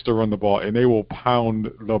likes to run the ball, and they will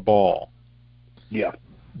pound the ball. Yeah.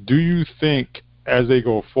 Do you think as they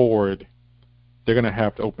go forward, they're going to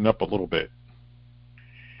have to open up a little bit?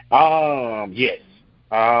 Yes.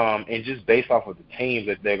 And just based off of the teams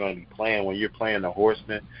that they're going to be playing, when you're playing the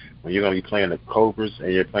Horsemen, when you're going to be playing the Cobras,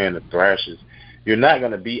 and you're playing the Thrashers, you're not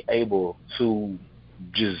going to be able to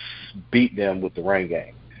just beat them with the run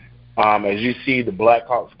game. As you see, the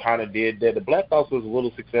Blackhawks kind of did that. The Blackhawks was a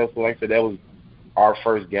little successful. Like I said, that was our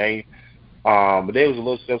first game. But they was a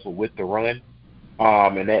little successful with the run.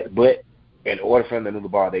 But in order for them to move the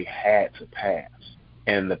ball, they had to pass.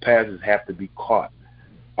 And the passes have to be caught.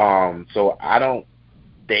 So I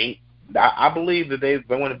believe that they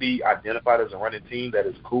want to be identified as a running team. That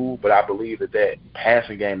is cool, but I believe that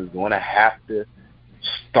passing game is going to have to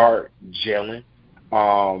start gelling.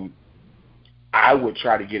 I would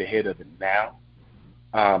try to get ahead of it now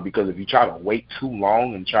because if you try to wait too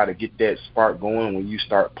long and try to get that spark going when you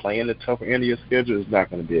start playing the tougher end of your schedule, it's not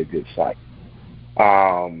going to be a good sight.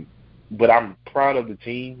 But I'm proud of the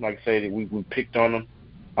team. Like I said, we picked on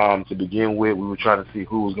them to begin with. We were trying to see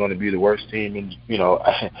who was going to be the worst team in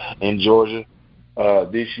Georgia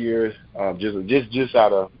this year. Just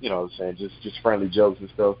out of just friendly jokes and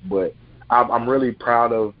stuff. But I'm really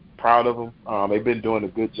proud of them. They've been doing a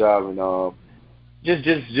good job and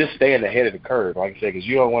just staying ahead of the curve. Like I said, because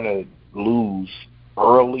you don't want to lose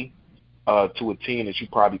early to a team that you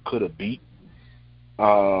probably could have beat.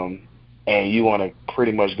 And you want to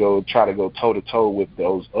pretty much try to go toe-to-toe with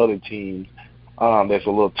those other teams that's a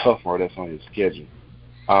little tougher that's on your schedule.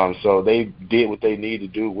 So they did what they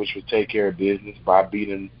needed to do, which was take care of business by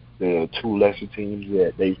beating the 2 lesser teams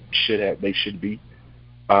that they should beat.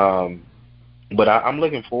 But I'm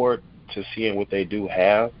looking forward to seeing what they do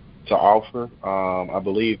have to offer. I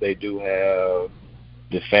believe they do have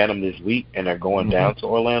the Phantom this week, and they're going down to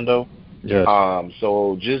Orlando. Yes.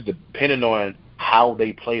 So just depending on how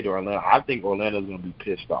they play to Orlando, I think Orlando's going to be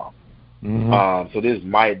pissed off. Mm-hmm. So this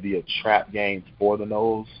might be a trap game for the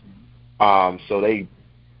Noles. So I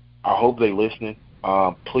hope they listening.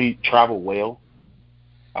 Please travel well.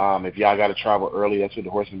 If y'all got to travel early, that's what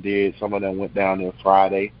the Horsemen did. Some of them went down there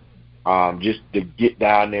Friday, just to get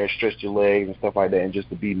down there, stretch your legs and stuff like that, and just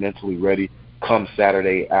to be mentally ready come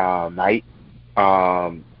Saturday night.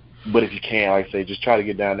 But if you can, like I say, just try to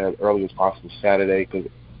get down there as early as possible Saturday, because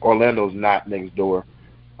Orlando's not next door.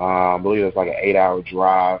 I believe it's like an 8-hour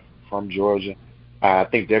drive from Georgia. I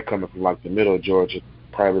think they're coming from like the middle of Georgia,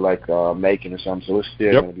 probably like Macon or something. So it's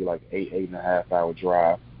still going to be like 8.5-hour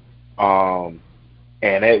drive.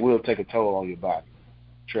 And that will take a toll on your body.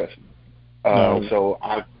 Trust me. So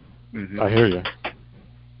I hear you.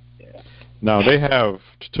 Yeah. Now they have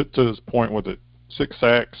to this point with it 6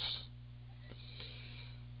 sacks,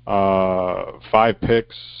 5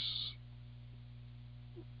 picks,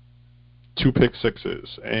 2 pick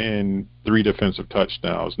sixes, and 3 defensive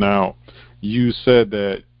touchdowns. Now, you said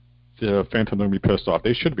that the Phantoms are going to be pissed off.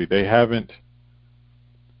 They should be. They haven't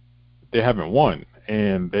won,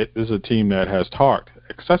 and this is a team that has talked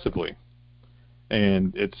excessively,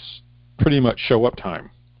 and it's pretty much show up time.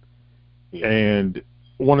 Yeah. And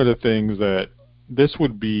one of the things that this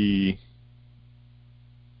would be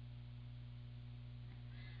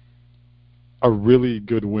a really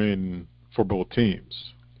good win for both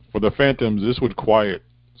teams. For the Phantoms, this would quiet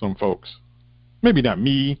some folks. Maybe not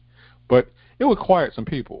me, but it would quiet some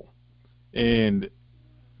people. And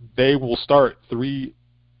they will start 3,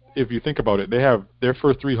 if you think about it, they have their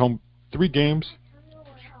first 3 games.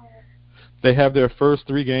 They have their first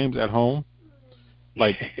 3 games at home.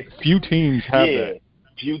 Like, few teams have that.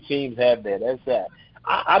 Few teams have that. That's that.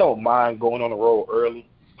 I don't mind going on the road early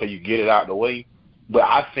because you get it out of the way. But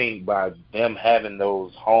I think by them having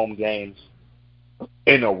those home games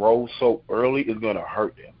in a row so early is going to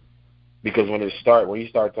hurt them. Because when you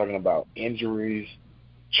start talking about injuries,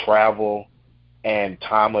 travel, and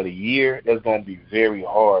time of the year, it's going to be very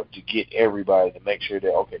hard to get everybody to make sure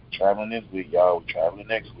that, okay, we're traveling this week, y'all, we're traveling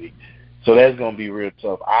next week. So that's going to be real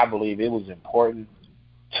tough. I believe it was important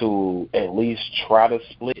to at least try to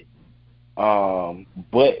split.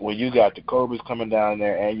 But when you got the Cobras coming down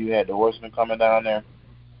there and you had the Horsemen coming down there,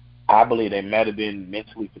 I believe they might have been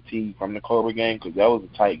mentally fatigued from the Cobra game, because that was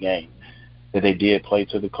a tight game that they did play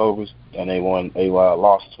to the Cobras, and they won. They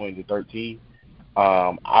lost 20-13.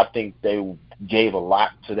 I think they gave a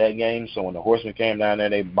lot to that game, so when the Horsemen came down there,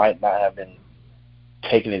 they might not have been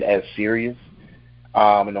taking it as serious.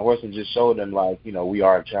 And the Horsemen just showed them, like, you know, we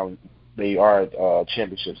are a challenge. They are a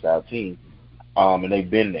championship-style team, and they've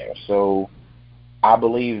been there. So I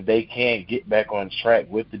believe they can get back on track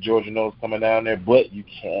with the Georgia Noles coming down there, but you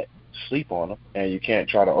can't sleep on them, and you can't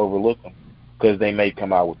try to overlook them, because they may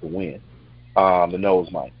come out with the win. The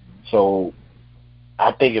Noles might. So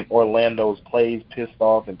I think if Orlando's plays pissed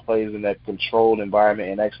off and plays in that controlled environment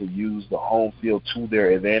and actually use the home field to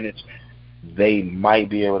their advantage, they might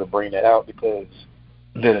be able to bring that out, because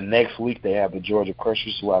then the next week they have the Georgia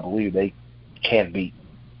Crushers, who I believe they can beat.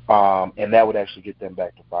 And that would actually get them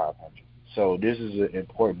back to 500. So this is an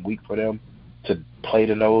important week for them to play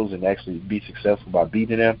the Noles and actually be successful by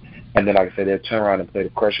beating them. And then, like I said, they'll turn around and play the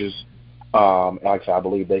Crushers. Like I said, I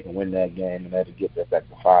believe they can win that game, and that'll get them back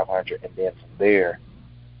to 500. And then from there,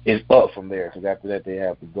 it's up from there, because after that they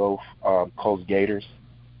have the Gulf Coast Gators.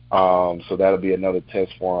 So that'll be another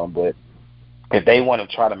test for them. But if they want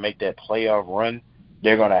to try to make that playoff run,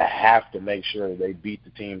 they're going to have to make sure that they beat the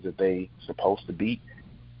teams that they're supposed to beat.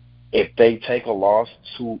 If they take a loss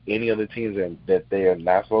to any of the teams that they are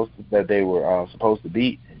not supposed to, that they were supposed to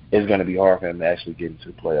beat, it's going to be hard for them to actually get into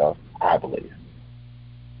the playoffs, I believe.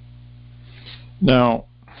 Now,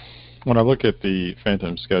 when I look at the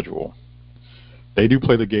Phantom schedule, they do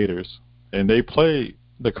play the Gators, and they play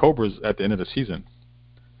the Cobras at the end of the season.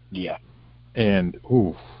 Yeah. And,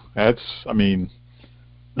 that's, I mean...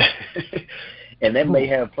 and that may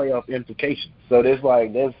have playoff implications. So that's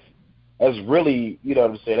really, you know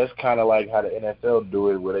what I'm saying, that's kind of like how the NFL do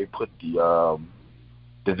it, where they put the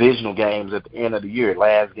divisional games at the end of the year,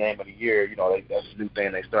 last game of the year. You know, that's a new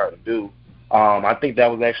thing they started to do. I think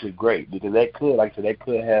that was actually great, because that could, like I said, that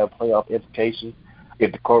could have playoff implications.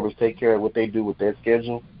 If the Cobras take care of what they do with their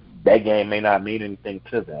schedule, that game may not mean anything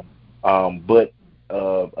to them, but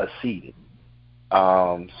a seeded.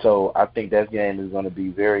 So I think that game is going to be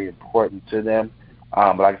very important to them.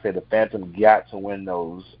 But like I said, the Phantom got to win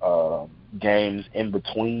those games in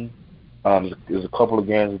between. There's a couple of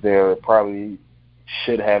games that they probably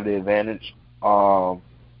should have the advantage,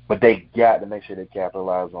 but they got to make sure they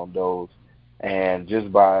capitalize on those. And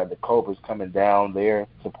just by the Cobras coming down there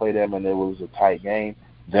to play them, and it was a tight game,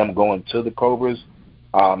 them going to the Cobras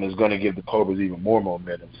is going to give the Cobras even more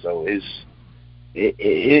momentum. So it's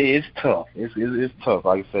tough. It's tough.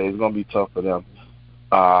 Like I say, it's going to be tough for them.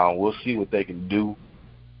 We'll see what they can do.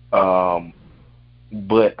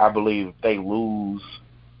 But I believe if they lose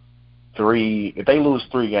three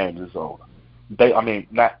games, it's over.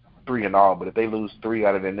 Not 3 in all, but if they lose 3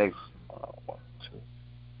 out of their next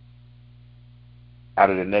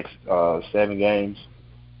 7 games,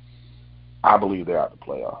 I believe they're out of the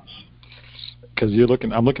playoffs. Because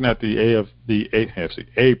I'm looking at the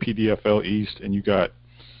APDFL East, and you got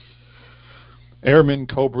Airmen,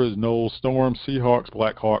 Cobras, Knowles, Storm, Seahawks,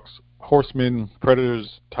 Blackhawks, Horsemen,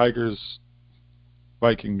 Predators, Tigers,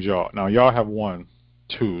 Vikings, y'all. Now y'all have won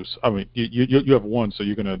 2. You have 1, so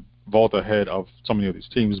you're gonna vault ahead of so many of these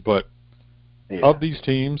teams. But of these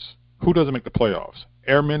teams, who doesn't make the playoffs?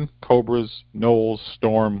 Airmen, Cobras, Knowles,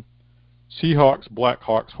 Storm, Seahawks,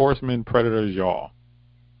 Blackhawks, Horsemen, Predators, y'all.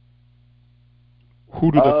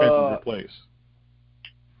 Who do the Phantoms replace?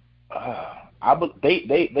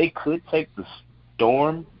 They could take the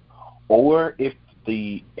Storm, or if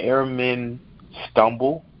the Airmen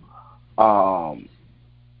stumble,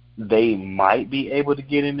 they might be able to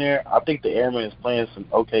get in there. I think the Airmen is playing some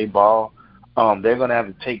okay ball. They're going to have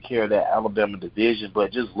to take care of that Alabama division,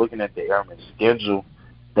 but just looking at the Airmen schedule,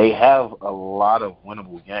 they have a lot of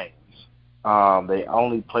winnable games. They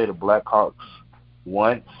only play the Blackhawks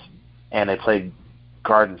once, and they play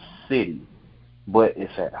Garden City, but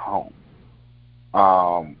it's at home.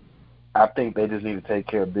 I think they just need to take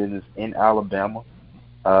care of business in Alabama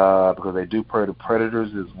because they do play the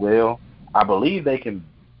Predators as well. I believe they can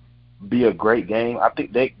be a great game. I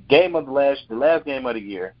think the last game of the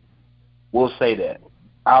year, we'll say that.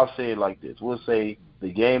 I'll say it like this. We'll say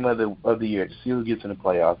the game of the year to see who gets in the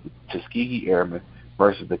playoffs, the Tuskegee Airmen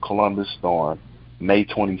versus the Columbus Storm, May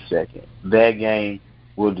 22nd. That game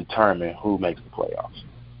will determine who makes the playoffs.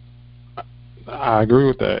 I agree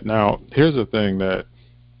with that. Now, here's the thing that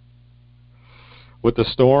with the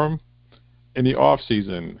Storm, in the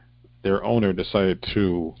offseason, their owner decided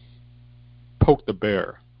to poke the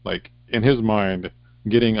bear. Like, in his mind,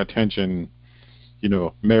 getting attention,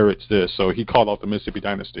 merits this. So he called out the Mississippi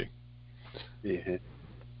Dynasty. Yeah.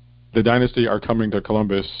 The Dynasty are coming to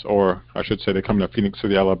Columbus, or I should say they're coming to Phoenix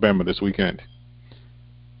City, Alabama this weekend.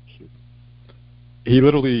 He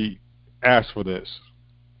literally asked for this.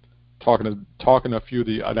 Talking to a few of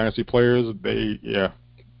the Dynasty players,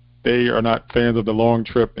 they are not fans of the long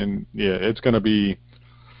trip, and it's going to be.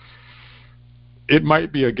 It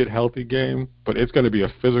might be a get healthy game, but it's going to be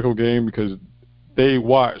a physical game because they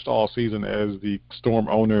watched all season as the Storm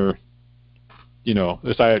owner,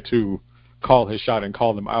 decided to call his shot and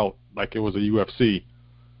call them out like it was a UFC.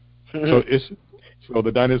 So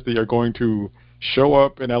the Dynasty are going to show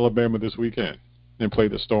up in Alabama this weekend and play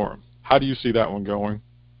the Storm. How do you see that one going?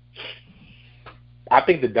 I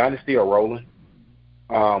think the Dynasty are rolling.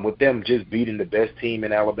 With them just beating the best team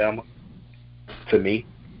in Alabama, to me,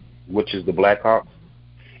 which is the Blackhawks.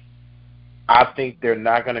 I think they're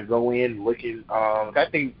not going to go in looking. I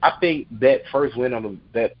think that first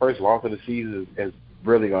that first loss of the season is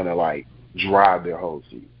really going to drive their whole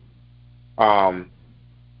season. I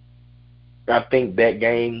think that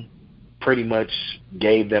game pretty much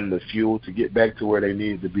gave them the fuel to get back to where they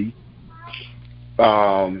needed to be.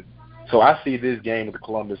 So I see this game with the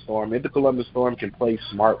Columbus Storm. If the Columbus Storm can play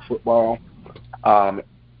smart football,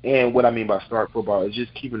 and what I mean by smart football is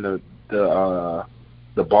just keeping the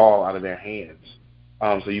ball out of their hands.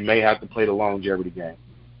 So you may have to play the longevity game.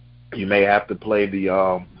 You may have to play the,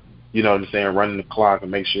 running the clock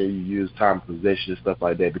and make sure you use time of possession and stuff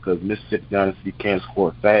like that because Mississippi Dynasty can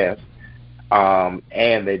score fast,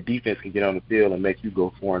 and their defense can get on the field and make you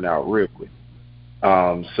go 4 and out real quick.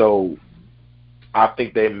 So I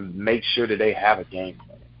think they make sure that they have a game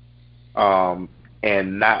plan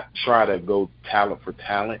and not try to go talent for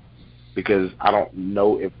talent because I don't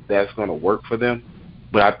know if that's going to work for them.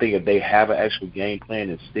 But I think if they have an actual game plan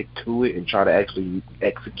and stick to it and try to actually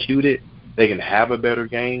execute it, they can have a better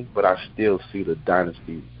game. But I still see the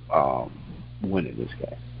Dynasty winning this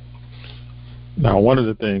game. Now, one of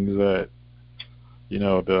the things that,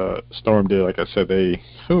 the Storm did, like I said,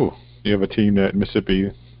 you have a team that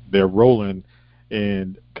Mississippi, they're rolling.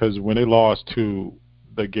 And because when they lost to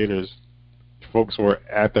the Gators, folks were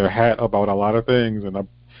at their hat about a lot of things. And,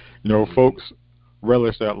 folks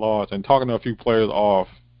relish that loss. And talking to a few players off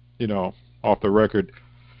the record,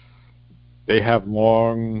 they have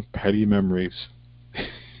long, petty memories.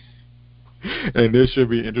 And this should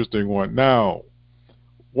be an interesting one. Now,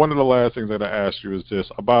 one of the last things that I asked you is this,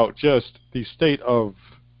 about just the state of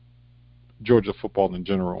Georgia football in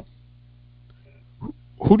general.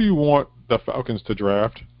 Who do you want the Falcons to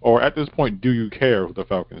draft? Or at this point, do you care who the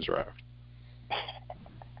Falcons draft?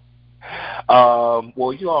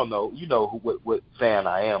 Well, you all know, what fan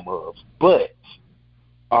I am of. But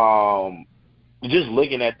just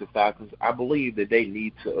looking at the Falcons, I believe that they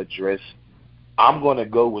need to address. I'm going to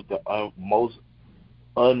go with the most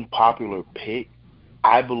unpopular pick.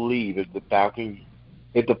 I believe if the Falcons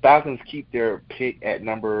keep their pick at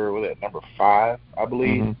number 5, I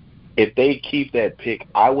believe. Mm-hmm. If they keep that pick,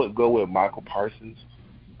 I would go with Michael Parsons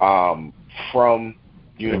from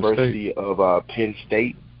University of Penn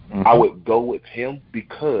State. Mm-hmm. I would go with him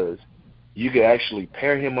because you could actually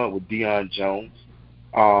pair him up with Deion Jones,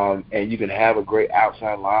 and you can have a great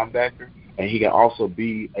outside linebacker, and he can also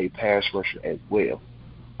be a pass rusher as well.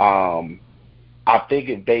 I think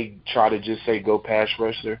if they try to just say go pass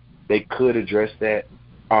rusher, they could address that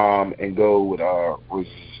and go with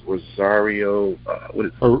Rosario. What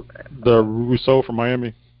is the Rousseau from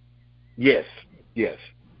Miami? Yes.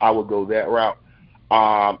 I would go that route.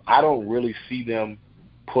 I don't really see them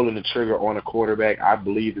pulling the trigger on a quarterback. I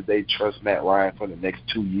believe that they trust Matt Ryan for the next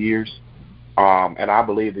 2 years. And I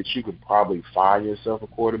believe that you could probably find yourself a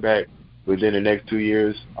quarterback within the next 2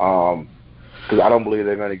 years. Because I don't believe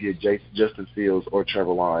they're going to get Justin Fields or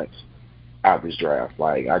Trevor Lawrence out this draft.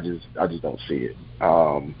 Like, I just don't see it.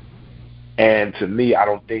 And to me, I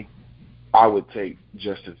don't think I would take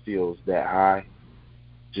Justin Fields that high,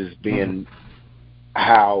 just being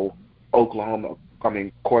how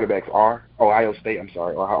quarterbacks are. Ohio State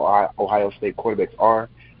quarterbacks are,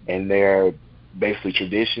 and their basically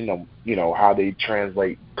tradition of, how they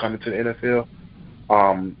translate coming to the NFL.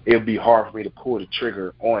 It would be hard for me to pull the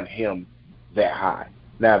trigger on him that high.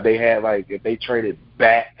 Now, if they traded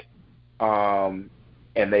back and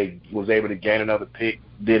they was able to gain another pick,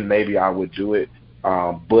 then maybe I would do it.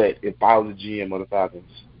 But if I was the GM of the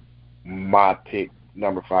Falcons, my pick,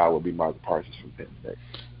 number 5, would be Michael Parsons from Penn State.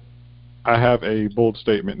 I have a bold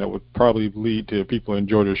statement that would probably lead to people in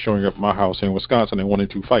Georgia showing up at my house in Wisconsin and wanting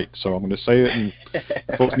to fight. So I'm going to say it, and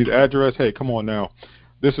folks need to address, hey, come on now.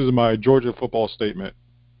 This is my Georgia football statement.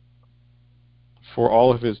 For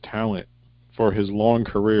all of his talent, for his long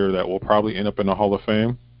career that will probably end up in the Hall of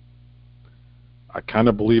Fame, I kind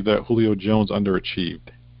of believe that Julio Jones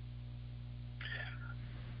underachieved.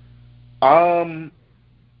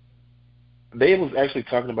 They was actually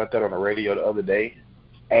talking about that on the radio the other day,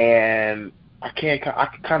 and I can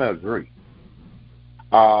kind of agree.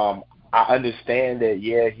 I understand that,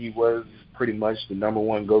 he was pretty much the number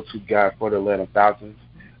one go-to guy for the Atlanta Falcons.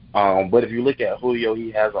 But if you look at Julio,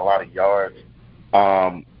 he has a lot of yards.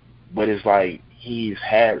 But it's like he's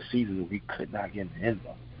had seasons where he could not get in the end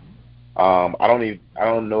zone. I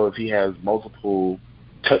don't know if he has multiple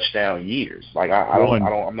touchdown years. Like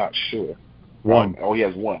I'm not sure. One. He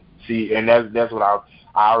has one. See, and that's what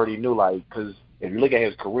I already knew. Like, because if you look at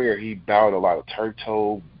his career, he battled a lot of turf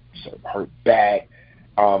toe, hurt back,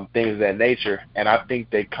 things of that nature. And I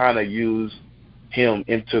think they kind of used him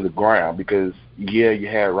into the ground because you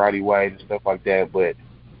had Roddy White and stuff like that, but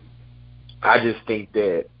I just think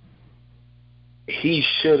that he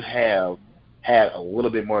should have had a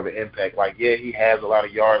little bit more of an impact. Like, he has a lot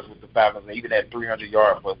of yards with the Falcons, and even at 300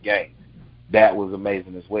 yards per game, that was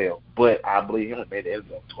amazing as well. But I believe he only made the end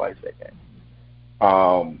zone twice that game.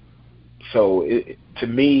 So to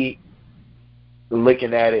me,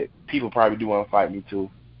 looking at it, people probably do want to fight me too.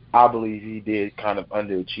 I believe he did kind of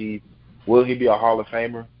underachieve. Will he be a Hall of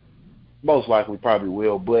Famer? Most likely, probably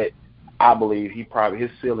will. But I believe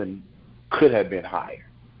his ceiling could have been higher.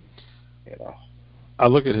 I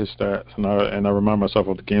look at his stats and I remind myself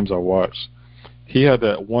of the games I watched. He had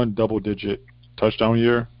that one double-digit touchdown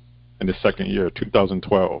year in the second year,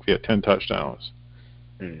 2012. He had 10 touchdowns.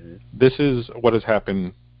 Mm-hmm. This is what has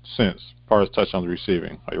happened since, as far as touchdowns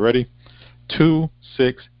receiving. Are you ready? 2,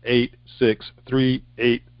 6, 8, 6, 3,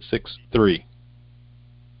 8, 6, 3.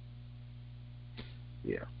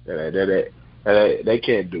 Yeah, they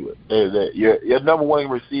can't do it. Your number one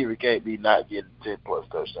receiver can't be not getting 10-plus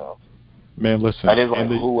touchdowns. Man, listen. And it's like,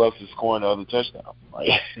 who else is scoring the other touchdown?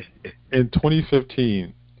 In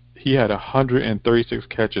 2015, he had 136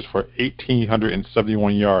 catches for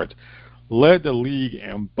 1,871 yards. Led the league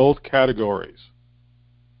in both categories.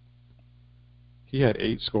 He had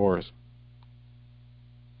 8 scores.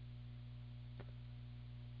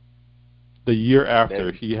 The year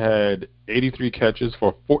after, he had 83 catches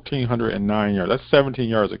for 1,409 yards. That's 17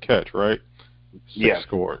 yards a catch, right? 6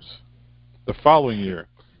 scores. The following year,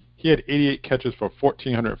 he had 88 catches for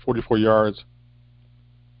 1,444 yards,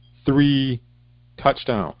 3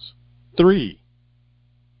 touchdowns. 3.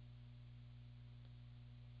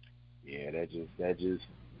 Yeah, that just,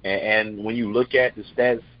 and when you look at the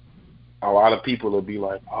stats, a lot of people will be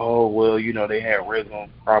like, oh, well, they had red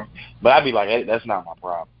zone problems. But I'd be like, hey, that's not my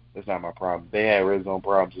problem. That's not my problem. They had red zone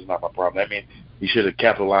problems. It's not my problem. I mean, you should have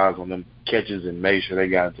capitalized on them catches and made sure they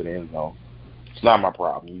got into the end zone. It's not my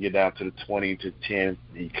problem. You get down to the 20 to 10,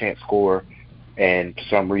 you can't score, and for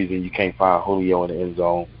some reason you can't find Julio in the end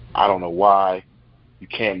zone. I don't know why.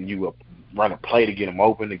 You run a play to get him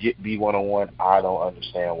open to be one-on-one. I don't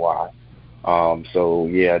understand why. So,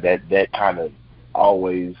 yeah, that kind of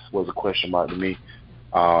always was a question mark to me.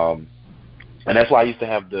 And that's why I used to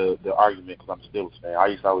have the argument, because I'm a Steelers fan. I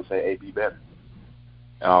used to always say AB better.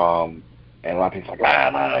 And a lot of people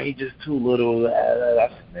like, he's just too little. I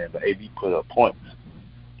said, man, but AB put up points.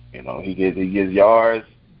 He gets yards,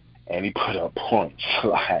 and he put up points.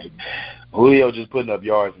 Like, Julio just putting up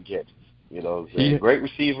yards and catches. Great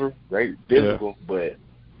receiver, great physical, but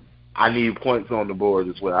I need points on the board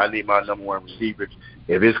as well. I need my number one receiver.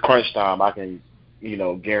 If it's crunch time, I can,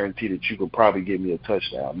 guarantee that you could probably give me a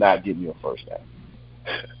touchdown, not give me a first down.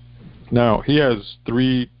 Now, he has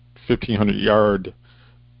 3 1,500-yard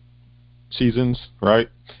seasons, right?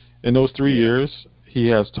 In those 3 years, he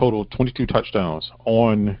has total 22 touchdowns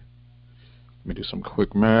on, let me do some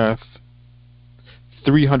quick math,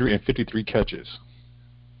 353 catches.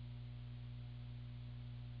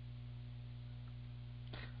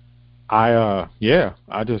 I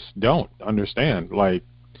just don't understand. Like,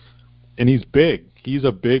 and he's big. He's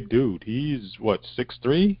a big dude. He's,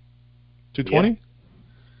 6'3", 220?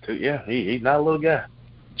 Yeah, he's not a little guy.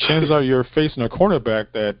 Chances are you're facing a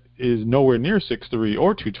cornerback that is nowhere near 6'3"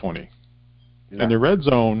 or 220. No. In the red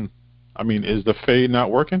zone, I mean, is the fade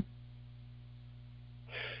not working?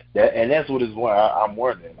 That's what I'm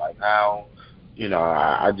wondering. Like, how,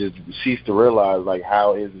 I just cease to realize, like,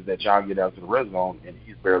 how is it that y'all get out to the red zone and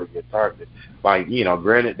he's barely get targeted? Like,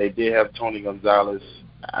 granted, they did have Tony Gonzalez,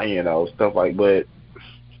 stuff like, but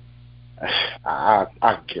I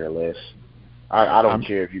could care less. I don't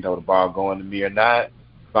care if the ball going to me or not.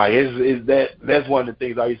 Like, that's one of the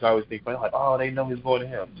things I used to always think, like, oh, they know he's going to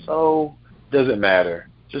him. So, doesn't matter.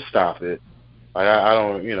 Just stop it. Like, I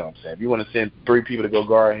don't, what I'm saying. If you want to send 3 people to go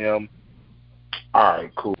guard him, all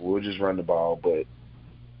right, cool. We'll just run the ball. But,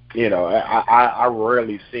 I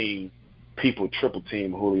rarely see people triple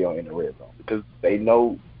team Julio in the red zone because they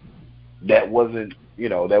know that wasn't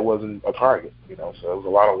a target. So it was a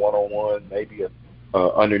lot of one-on-one, maybe a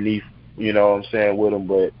underneath, with him.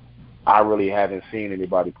 But I really haven't seen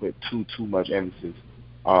anybody put too much emphasis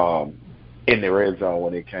in the red zone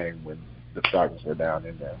when the Falcons were down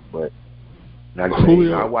in there. But like I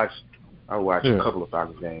say, I watched a couple of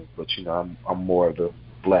Falcons games, but I'm more of the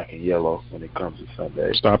black and yellow when it comes to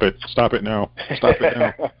Sunday. Stop it now. Stop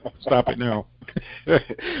it now.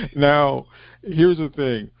 Now, here's the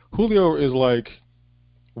thing. Julio is like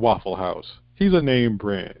Waffle House. He's a name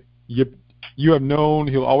brand. You have known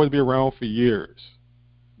he'll always be around for years.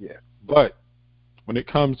 Yeah. But when it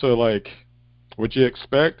comes to, like, what you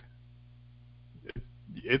expect,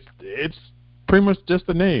 it's pretty much just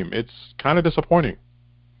a name. It's kind of disappointing.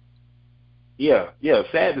 Yeah.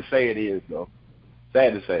 Sad to say it is, though.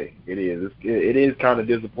 Sad to say it is. It is kind of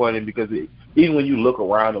disappointing because even when you look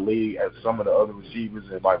around the league at some of the other receivers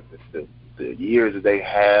and, like, the years that they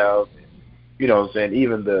have,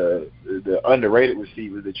 even the underrated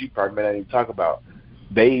receivers that you probably may not even talk about,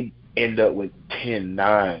 they end up with 10,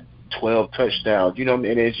 9, 12 touchdowns. And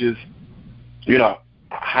it's just,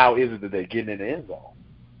 how is it that they're getting in the end zone?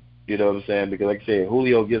 You know what I'm saying? Because, like I said,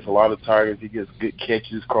 Julio gets a lot of targets. He gets good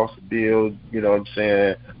catches across the field,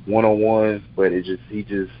 one-on-ones. But he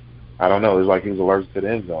just, I don't know. It's like he was allergic to the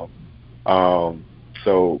end zone.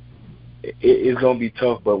 So it's going to be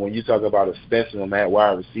tough. But when you talk about a specimen at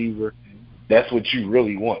wide receiver, that's what you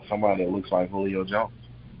really want, somebody that looks like Julio Jones.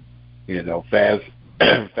 Fast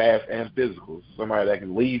and physical. Somebody that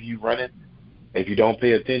can leave you running if you don't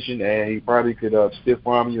pay attention, and he probably could stiff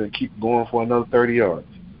arm you and keep going for another 30 yards.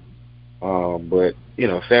 But,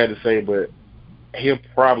 sad to say, but he'll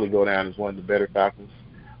probably go down as one of the better Falcons.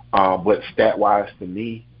 But stat-wise to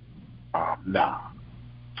me, nah.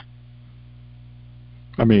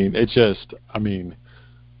 I mean,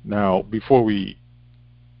 now, before we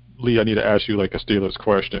leave, I need to ask you, like, a Steelers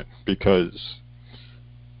question, because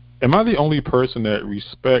am I the only person that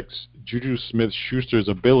respects Juju Smith-Schuster's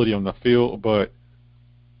ability on the field but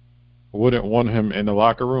wouldn't want him in the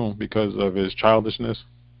locker room because of his childishness?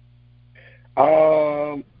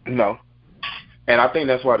 No. And I think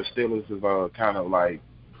that's why the Steelers have kind of, like,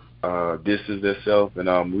 distanced themselves,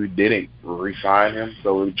 and we didn't re-sign him.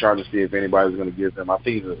 So we're trying to see if anybody's going to give him. I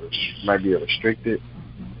think it might be a restricted.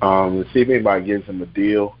 To see if anybody gives him a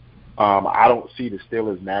deal. I don't see the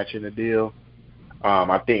Steelers matching the deal.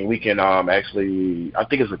 I think we can actually. I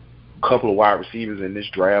think there's a couple of wide receivers in this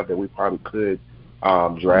draft that we probably could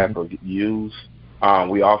draft or use.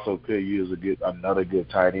 We also could use another good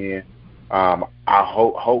tight end.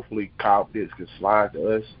 Hopefully Kyle Pitts can slide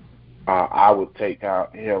to us. I would take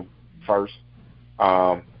out him first,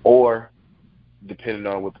 or depending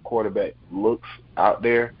on what the quarterback looks out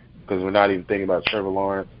there, because we're not even thinking about Trevor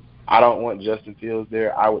Lawrence. I don't want Justin Fields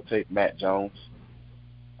there. I would take Matt Jones.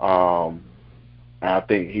 I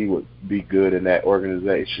think he would be good in that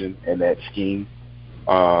organization and that scheme.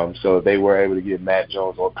 So if they were able to get Matt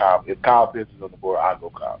Jones or Kyle, if Kyle Pitts is on the board, I'd go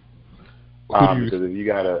Kyle. Because if you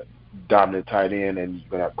got a dominant tight end and you're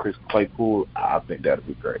going to have Chris Claypool, I think that would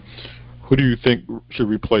be great. Who do you think should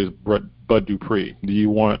replace Bud Dupree? Do you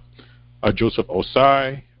want a Joseph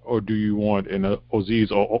Osai, or do you want an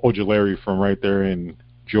Azeez Ojulari from right there in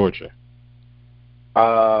Georgia?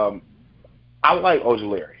 I like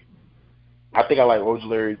Ojulari. I think I like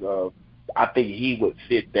Ojulari's. I think he would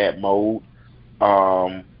fit that mold,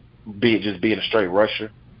 being a straight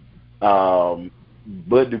rusher.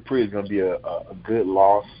 Bud Dupree is going to be a good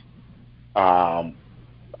loss. I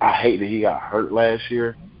hate that he got hurt last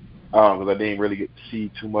year because I didn't really get to see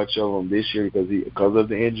too much of him this year because of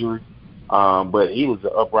the injury. But he was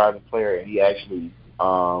an uprising player, and he actually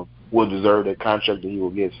will deserve that contract that he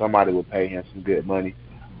will get. Somebody will pay him some good money.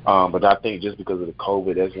 But I think just because of the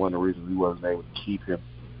COVID, that's one of the reasons we wasn't able to keep him,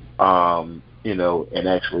 and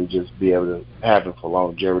actually just be able to have him for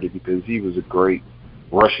longevity, because he was a great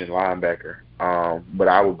rushing linebacker. But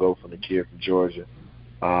I would go for the kid from Georgia.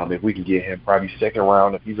 If we can get him probably second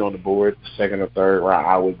round, if he's on the board, second or third round,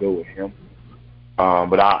 I would go with him.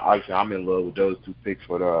 But I'm in love with those two picks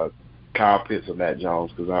for Kyle Pitts or Matt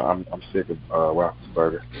Jones, because I'm sick of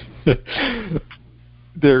Roethlisberger.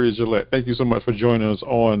 Darius Gillette, thank you so much for joining us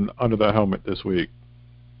on Under the Helmet this week.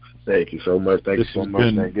 Thank you so much. Thank you so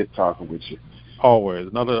much, man. Good talking with you. Always.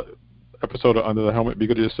 Another episode of Under the Helmet. Be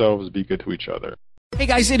good to yourselves. Be good to each other. Hey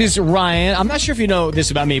guys, it is Ryan. I'm not sure if you know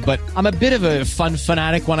this about me, but I'm a bit of a fun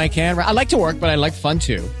fanatic when I can. I like to work, but I like fun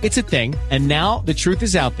too. It's a thing. And now the truth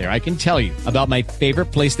is out there. I can tell you about my favorite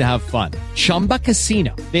place to have fun. Chumba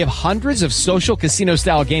Casino. They have hundreds of social casino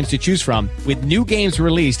style games to choose from, with new games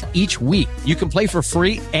released each week. You can play for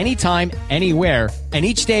free anytime, anywhere. And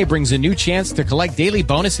each day brings a new chance to collect daily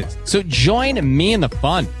bonuses. So join me in the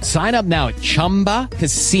fun. Sign up now at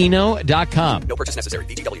ChumbaCasino.com. No purchase necessary.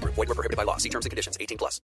 VGW Group. Void where prohibited by law. See terms and conditions.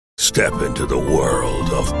 18+. Step into the world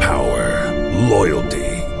of power, loyalty,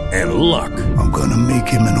 and luck. I'm gonna make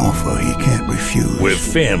him an offer he can't refuse. With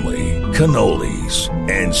family, cannolis,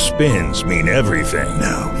 and spins mean everything.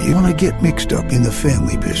 Now, you wanna get mixed up in the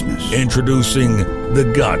family business. Introducing The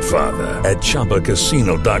Godfather at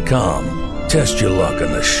ChumbaCasino.com. Test your luck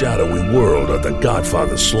in the shadowy world of The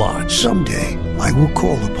Godfather slot. Someday, I will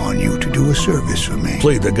call upon you to do a service for me.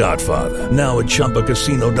 Play The Godfather now at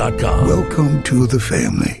ChumbaCasino.com. Welcome to the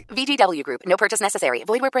family. VGW Group. No purchase necessary.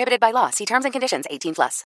 Void where prohibited by law. See terms and conditions.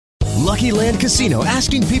 18+. Lucky Land Casino,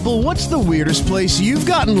 asking people, what's the weirdest place you've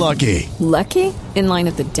gotten lucky? Lucky? In line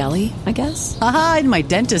at the deli, I guess? Aha, in my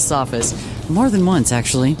dentist's office. More than once,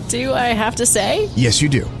 actually. Do I have to say? Yes, you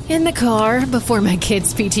do. In the car before my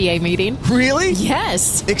kids' PTA meeting. Really?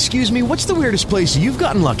 Yes. Excuse me, what's the weirdest place you've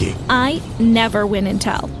gotten lucky? I never win and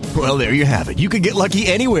tell. Well, there you have it. You can get lucky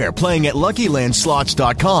anywhere, playing at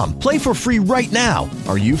LuckyLandSlots.com. Play for free right now.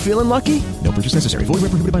 Are you feeling lucky? No purchase necessary. Void where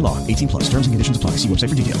prohibited by law. 18+. Terms and conditions apply. See website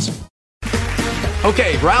for details.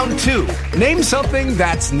 Okay, round two. Name something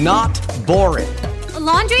that's not boring. A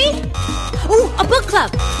laundry? Ooh, a book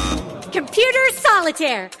club. Computer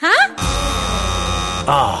solitaire, huh?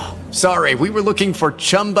 Ah, sorry, we were looking for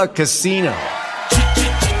Chumba Casino.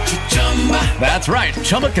 That's right,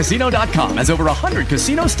 ChumbaCasino.com has over 100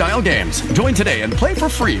 casino-style games. Join today and play for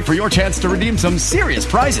free for your chance to redeem some serious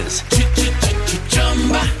prizes.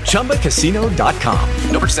 ChumbaCasino.com.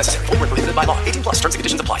 No purchase necessary. Void where prohibited by law. 18+. Terms and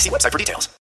conditions apply. See website for details.